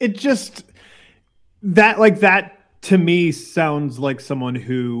 It just... that to me sounds like someone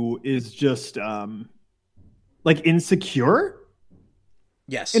who is just like insecure.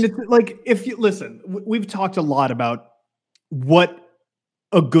 Yes. And it's like, if you listen, we've talked a lot about what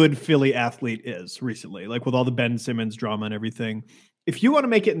a good Philly athlete is recently, like with all the Ben Simmons drama and everything. If you want to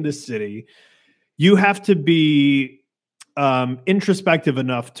make it in this city, you have to be introspective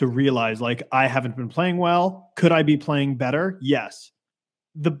enough to realize, like, I haven't been playing well. Could I be playing better? Yes.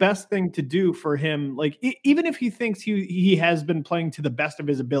 The best thing to do for him, like, even if he thinks he has been playing to the best of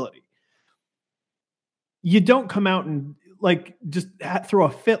his ability, you don't come out and like just throw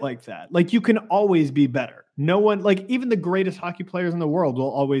a fit like that. Like, you can always be better. No one, like, even the greatest hockey players in the world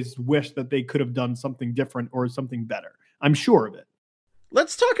will always wish that they could have done something different or something better. I'm sure of it.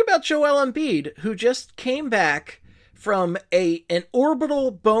 Let's talk about Joel Embiid, who just came back from an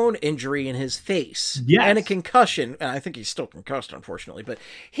orbital bone injury in his face. Yes. And a concussion. And I think he's still concussed, unfortunately, but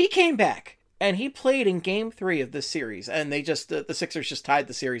he came back and he played in game 3 of this series. And they just, the Sixers just tied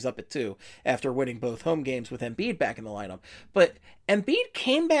the series up at 2 after winning both home games with Embiid back in the lineup. But Embiid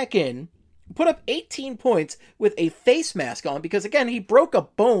came back in, put up 18 points with a face mask on because, again, he broke a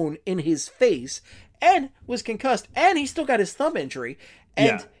bone in his face and was concussed, and he still got his thumb injury.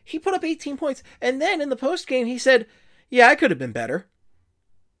 And he put up 18 points. And then in the post game, he said, yeah, I could have been better.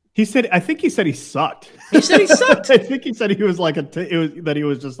 I think he said he sucked. He said he sucked. I think he said he was like that he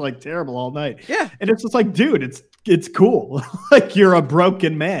was just like terrible all night. Yeah. And it's just like, dude, it's cool. Like, you're a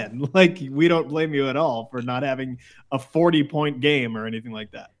broken man. Like, we don't blame you at all for not having a 40-point game or anything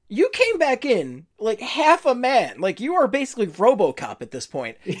like that. You came back in like half a man. Like, you are basically RoboCop at this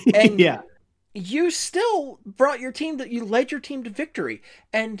point. And yeah. You still brought your team you led your team to victory.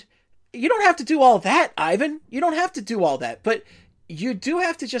 And you don't have to do all that, Ivan. You don't have to do all that, but you do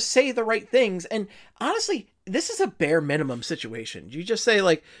have to just say the right things. And honestly, this is a bare minimum situation. You just say,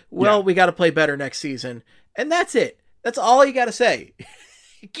 like, well, we got to play better next season. And that's it. That's all you got to say.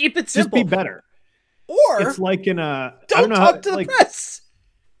 Keep it simple. Just be better. Or it's like in a... Don't talk to the press.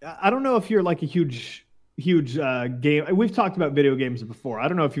 I don't know if you're like a huge game. We've talked about video games before. I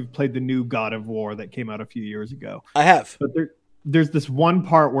don't know if you've played the new God of War that came out a few years ago. I have. But there's this one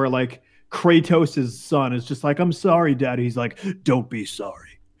part where, like, Kratos' son is just like, I'm sorry, Daddy. He's like, don't be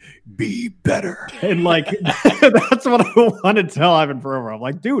sorry. Be better. And like, that's what I want to tell Ivan Provorov. I'm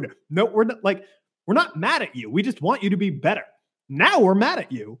like, dude, no, we're not mad at you. We just want you to be better. Now we're mad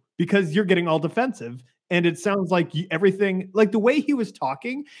at you because you're getting all defensive. And it sounds like everything, like the way he was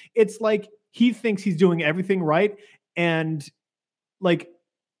talking, it's like he thinks he's doing everything right. And like,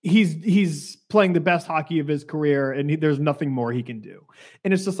 he's playing the best hockey of his career and there's nothing more he can do.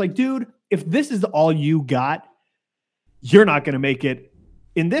 And it's just like, dude, if this is all you got, you're not going to make it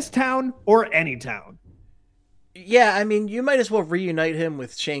in this town or any town. Yeah, I mean, you might as well reunite him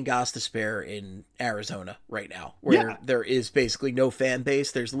with Shane Gostisbehere in Arizona right now, where there is basically no fan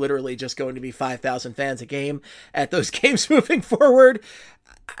base. There's literally just going to be 5,000 fans a game at those games moving forward.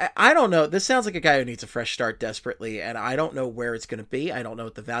 I don't know. This sounds like a guy who needs a fresh start desperately, and I don't know where it's going to be. I don't know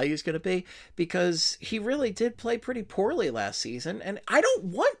what the value is going to be, because he really did play pretty poorly last season, and I don't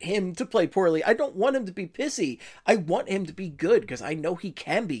want him to play poorly. I don't want him to be pissy. I want him to be good, because I know he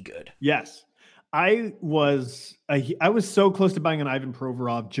can be good. Yes. I was so close to buying an Ivan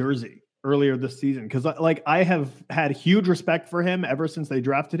Provorov jersey earlier this season, because like I have had huge respect for him ever since they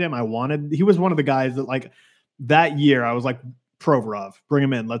drafted him. He was one of the guys that, like, that year I was like, Provorov, bring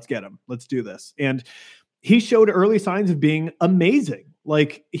him in. Let's get him. Let's do this. And he showed early signs of being amazing.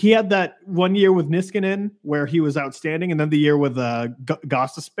 Like, he had that one year with Niskanen where he was outstanding. And then the year with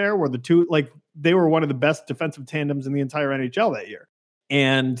Gostisbehere, where the two, like, they were one of the best defensive tandems in the entire NHL that year.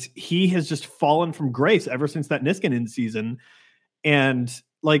 And he has just fallen from grace ever since that Niskanen season. And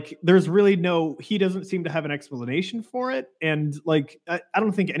like, there's really he doesn't seem to have an explanation for it. And like, I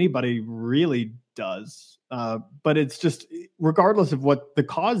don't think anybody really does. But it's just, regardless of what the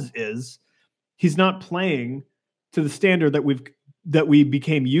cause is, he's not playing to the standard that we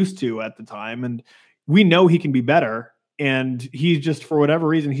became used to at the time. And we know he can be better. And he's just, for whatever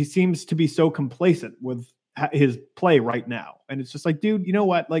reason, he seems to be so complacent with his play right now. And it's just like, dude, you know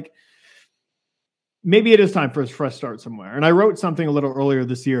what? Like, maybe it is time for a fresh start somewhere. And I wrote something a little earlier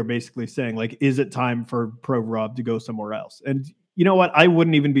this year, basically saying like, is it time for Provorov to go somewhere else? And you know what? I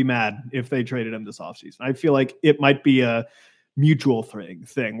wouldn't even be mad if they traded him this offseason. I feel like it might be a mutual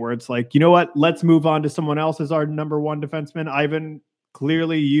thing where it's like, you know what? Let's move on to someone else as our number one defenseman. Ivan,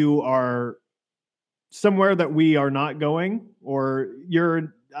 clearly you are somewhere that we are not going, or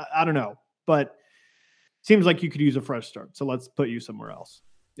you're, I don't know, but seems like you could use a fresh start. So let's put you somewhere else.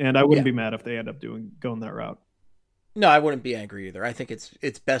 And I wouldn't be mad if they end up going that route. No, I wouldn't be angry either. I think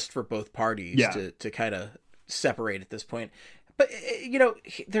it's best for both parties to kind of separate at this point. But, you know,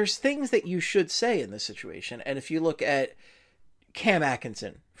 there's things that you should say in this situation. And if you look at Cam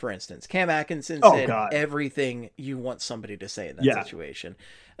Atkinson, for instance, Cam Atkinson said everything you want somebody to say in that situation.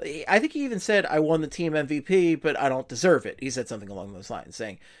 I think he even said, I won the team MVP, but I don't deserve it. He said something along those lines,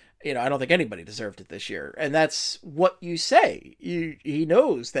 saying, you know, I don't think anybody deserved it this year. And that's what you say. He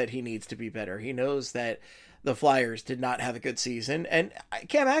knows that he needs to be better. He knows that the Flyers did not have a good season. And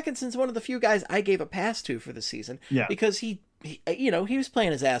Cam Atkinson's one of the few guys I gave a pass to for the season because he was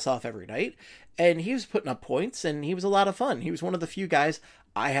playing his ass off every night and he was putting up points and he was a lot of fun. He was one of the few guys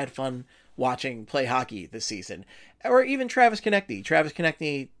I had fun watching play hockey this season. Or even Travis Konecny. Travis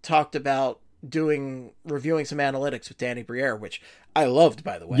Konecny talked about reviewing some analytics with Danny Briere, which I loved,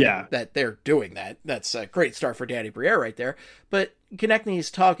 by the way, that they're doing that. That's a great start for Danny Briere right there. But Konecny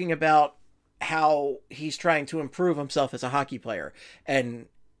is talking about how he's trying to improve himself as a hockey player and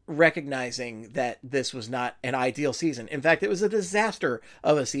recognizing that this was not an ideal season. In fact, it was a disaster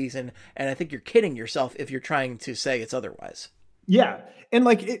of a season. And I think you're kidding yourself if you're trying to say it's otherwise. Yeah. And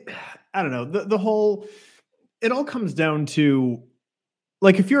like, I don't know, the whole, it all comes down to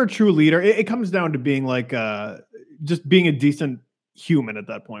like, if you're a true leader, it comes down to being like, just being a decent human at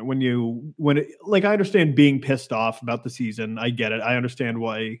that point. Like, I understand being pissed off about the season. I get it. I understand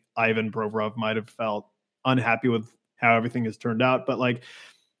why Ivan Provorov might have felt unhappy with how everything has turned out, but like,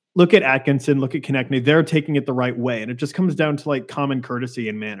 look at Atkinson, look at Konecny. They're taking it the right way. And it just comes down to like common courtesy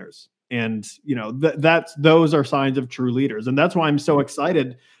and manners. And, you know, those are signs of true leaders. And that's why I'm so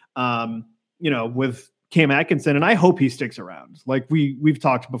excited, with Cam Atkinson. And I hope he sticks around. Like we've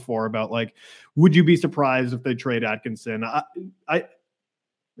talked before about like, would you be surprised if they trade Atkinson? I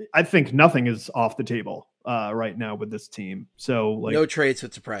think nothing is off the table right now with this team. So like no trades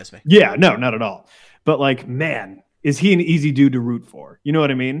would surprise me. Yeah, no, not at all. But like, man, is he an easy dude to root for? You know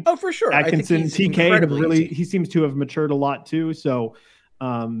what I mean? Oh, for sure. Atkinson, TK, he seems to have matured a lot too. So,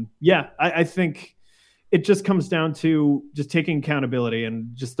 I think it just comes down to just taking accountability,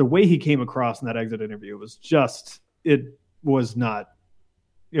 and just the way he came across in that exit interview was it was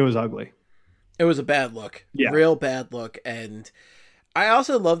ugly. It was a bad look. Yeah. Real bad look. And I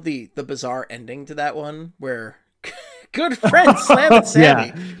also love the bizarre ending to that one where good friends Slam and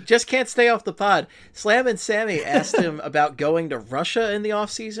Sammy just can't stay off the pod. Slam and Sammy asked him about going to Russia in the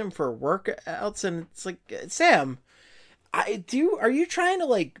off season for workouts, and it's like, Sam, are you trying to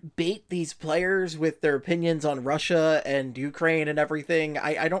like bait these players with their opinions on Russia and Ukraine and everything?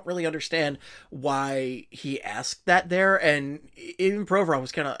 I don't really understand why he asked that there. And even Provorov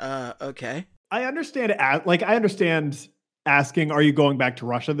was kind of okay. I understand asking, are you going back to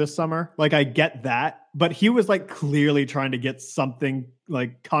Russia this summer? Like, I get that, but he was like clearly trying to get something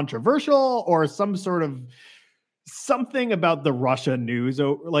like controversial or some sort of something about the Russia news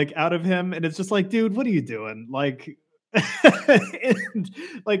like out of him. And it's just like, dude, what are you doing? Like, and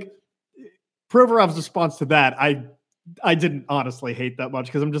like Provorov's response to that, I didn't honestly hate that much,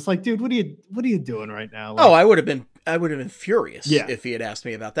 because I'm just like, dude, what are you doing right now? Like, I would have been furious if he had asked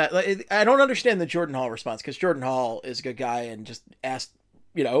me about that. Like, I don't understand the Jordan Hall response, because Jordan Hall is a good guy and just asked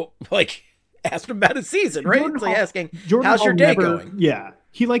him about his season, right? It's like asking, how's your day going? Yeah.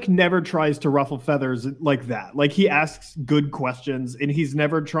 He like never tries to ruffle feathers like that. Like, he asks good questions, and he's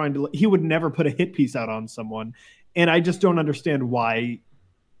never he would never put a hit piece out on someone. And I just don't understand why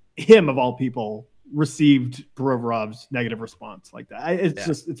him, of all people, received Provorov's negative response like that.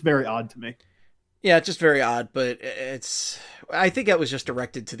 It's very odd to me. Yeah, it's just very odd, but I think that was just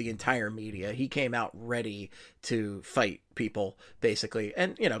directed to the entire media. He came out ready to fight people, basically.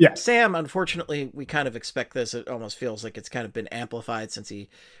 And, Sam, unfortunately, we kind of expect this. It almost feels like it's kind of been amplified since he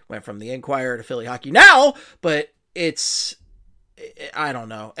went from the Inquirer to Philly Hockey Now, but I don't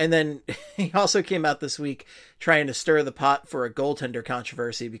know. And then he also came out this week trying to stir the pot for a goaltender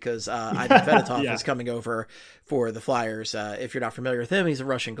controversy, because Ivan Fedotov is coming over for the Flyers. If you're not familiar with him, he's a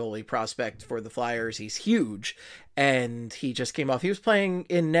Russian goalie prospect for the Flyers. He's huge. And he just came off. He was playing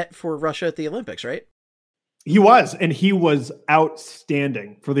in net for Russia at the Olympics, right? He was. And he was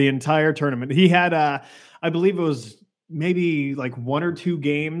outstanding for the entire tournament. He had, I believe it was maybe like 1 or 2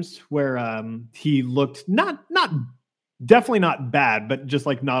 games where he looked not definitely not bad, but just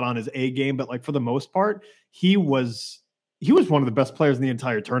like not on his A game. But like for the most part, he was one of the best players in the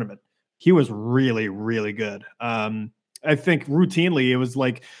entire tournament. He was really, really good. I think routinely it was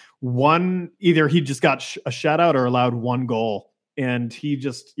like either he just got a shutout or allowed 1 goal. And he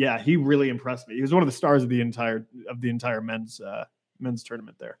really impressed me. He was one of the stars of the entire men's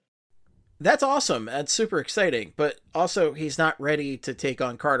tournament there. That's awesome. That's super exciting. But also, he's not ready to take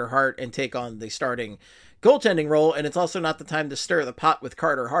on Carter Hart and take on the starting goaltending role. And it's also not the time to stir the pot with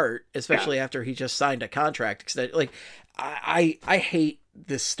Carter Hart, especially after he just signed a contract. Like, I hate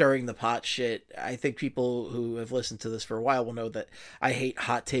this stirring the pot shit. I think people who have listened to this for a while will know that I hate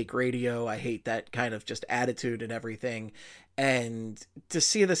hot take radio. I hate that kind of just attitude and everything. And to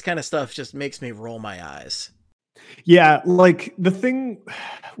see this kind of stuff just makes me roll my eyes. Yeah, like the thing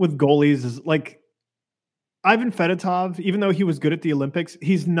with goalies is like Ivan Fedotov, even though he was good at the Olympics,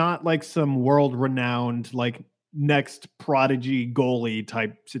 he's not like some world-renowned, like next prodigy goalie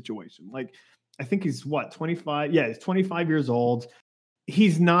type situation. Like I think he's 25? Yeah, he's 25 years old.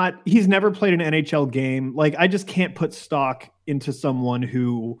 He's never played an NHL game. Like I just can't put stock into someone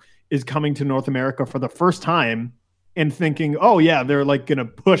who is coming to North America for the first time and thinking, oh yeah, they're like going to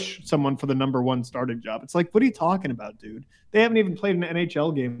push someone for the number 1 starting job. It's like, what are you talking about, dude? They haven't even played an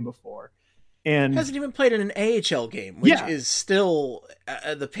NHL game before. And hasn't even played in an AHL game, which is still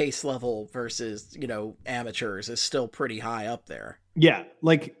the pace level versus, amateurs is still pretty high up there. Yeah.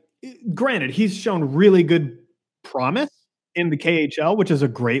 Like granted, he's shown really good promise in the KHL, which is a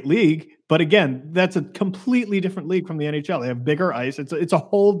great league. But again, that's a completely different league from the NHL. They have bigger ice. It's a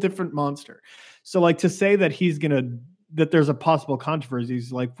whole different monster. So like to say that that there's a possible controversy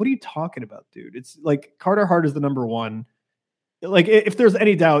is like, what are you talking about, dude? It's like Carter Hart is the number 1. Like if there's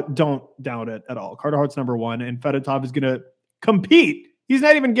any doubt, don't doubt it at all. Carter Hart's number 1 and Fedotov is going to compete. He's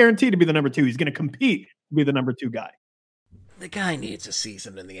not even guaranteed to be the number 2. He's going to compete to be the number 2 guy. The guy needs a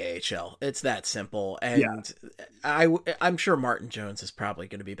season in the AHL. It's that simple. And I'm sure Martin Jones is probably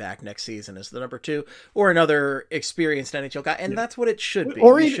going to be back next season as the number 2 or another experienced NHL guy. And that's what it should be.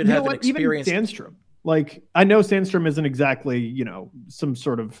 Or you should have an experienced even Sandstrom. Like I know Sandstrom isn't exactly, some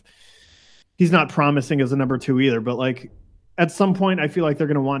sort of, he's not promising as a number 2 either, but like at some point, I feel like they're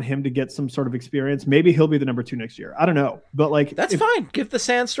going to want him to get some sort of experience. Maybe he'll be the number 2 next year. I don't know, but like that's fine. Give the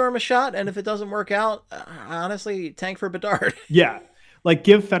Sandstorm a shot, and if it doesn't work out, honestly, tank for Bedard. Yeah, like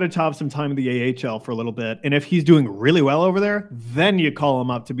give Fedotov some time in the AHL for a little bit, and if he's doing really well over there, then you call him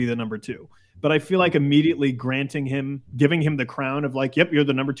up to be the number 2. But I feel like immediately giving him the crown of like, yep, you're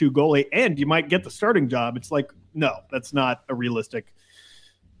the number 2 goalie, and you might get the starting job. It's like, no, that's not a realistic.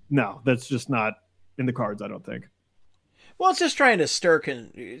 No, that's just not in the cards. I don't think. Well, it's just trying to stir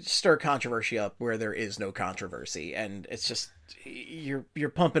controversy up where there is no controversy, and it's just you're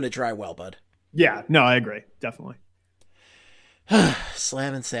pumping a dry well, bud. Yeah, no, I agree, definitely.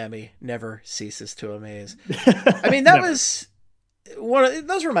 Slam and Sammy never ceases to amaze. I mean, that was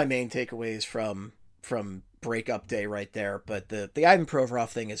those were my main takeaways from breakup day right there. But the Ivan Provorov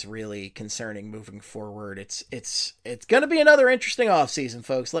thing is really concerning moving forward. It's going to be another interesting offseason,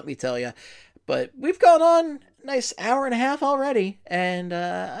 folks. Let me tell you. But we've gone on a nice hour and a half already, and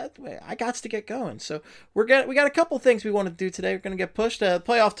I got to get going. So we got a couple things we want to do today. We're going to get pushed.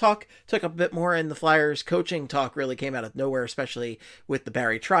 Playoff talk took up a bit more, and the Flyers coaching talk really came out of nowhere, especially with the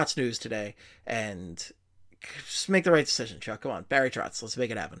Barry Trotz news today. And just make the right decision, Chuck. Come on, Barry Trotz. Let's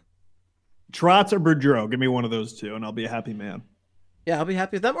make it happen. Trotz or Boudreau. Give me one of those 2, and I'll be a happy man. Yeah, I'll be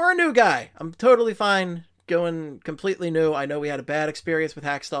happy with them. Or a new guy. I'm totally fine going completely new. I know we had a bad experience with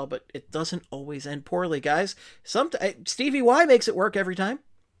Hackstall, but it doesn't always end poorly, guys. Stevie Y makes it work every time.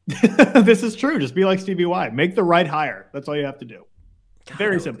 This is true. Just be like Stevie Y. Make the right hire. That's all you have to do. God,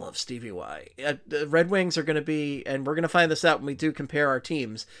 Very I simple. Love Stevie Y. The Red Wings are going to be, and we're going to find this out when we do compare our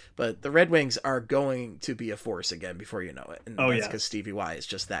teams, but the Red Wings are going to be a force again before you know it. And that's because Stevie Y is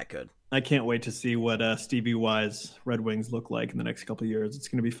just that good. I can't wait to see what Stevie Y's Red Wings look like in the next couple of years. It's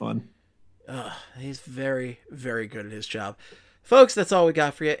going to be fun. He's very, very good at his job. Folks, that's all we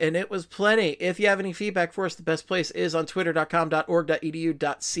got for you, and it was plenty. If you have any feedback for us, the best place is on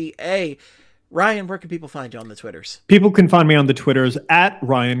twitter.com.org.edu.ca. Ryan, where can people find you on the Twitters? People can find me on the Twitters at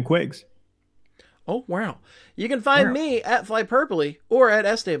Ryan Quiggs. Oh, wow. You can find me at Flypurpley or at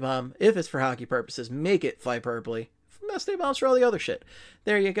Esteban. If it's for hockey purposes, make it Flypurpley. Esteban's for all the other shit.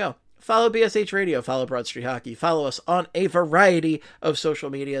 There you go. Follow BSH Radio, follow Broad Street Hockey, follow us on a variety of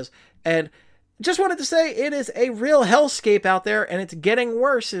social medias, and just wanted to say it is a real hellscape out there, and it's getting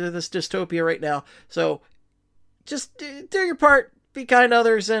worse in this dystopia right now. So just do your part, be kind to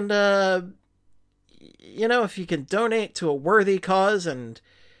others, and you know, if you can donate to a worthy cause, and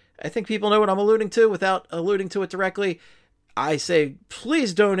I think people know what I'm alluding to without alluding to it directly, I say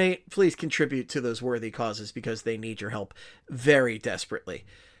please donate, please contribute to those worthy causes because they need your help very desperately.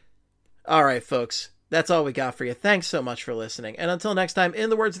 All right, folks, that's all we got for you. Thanks so much for listening. And until next time, in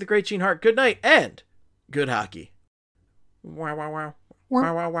the words of the great Gene Hart, good night and good hockey. Wow, wow, wow.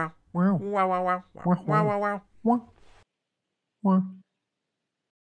 Wow, wow, wow. Wow, wow, wow. Wow, wow, wow. Wow.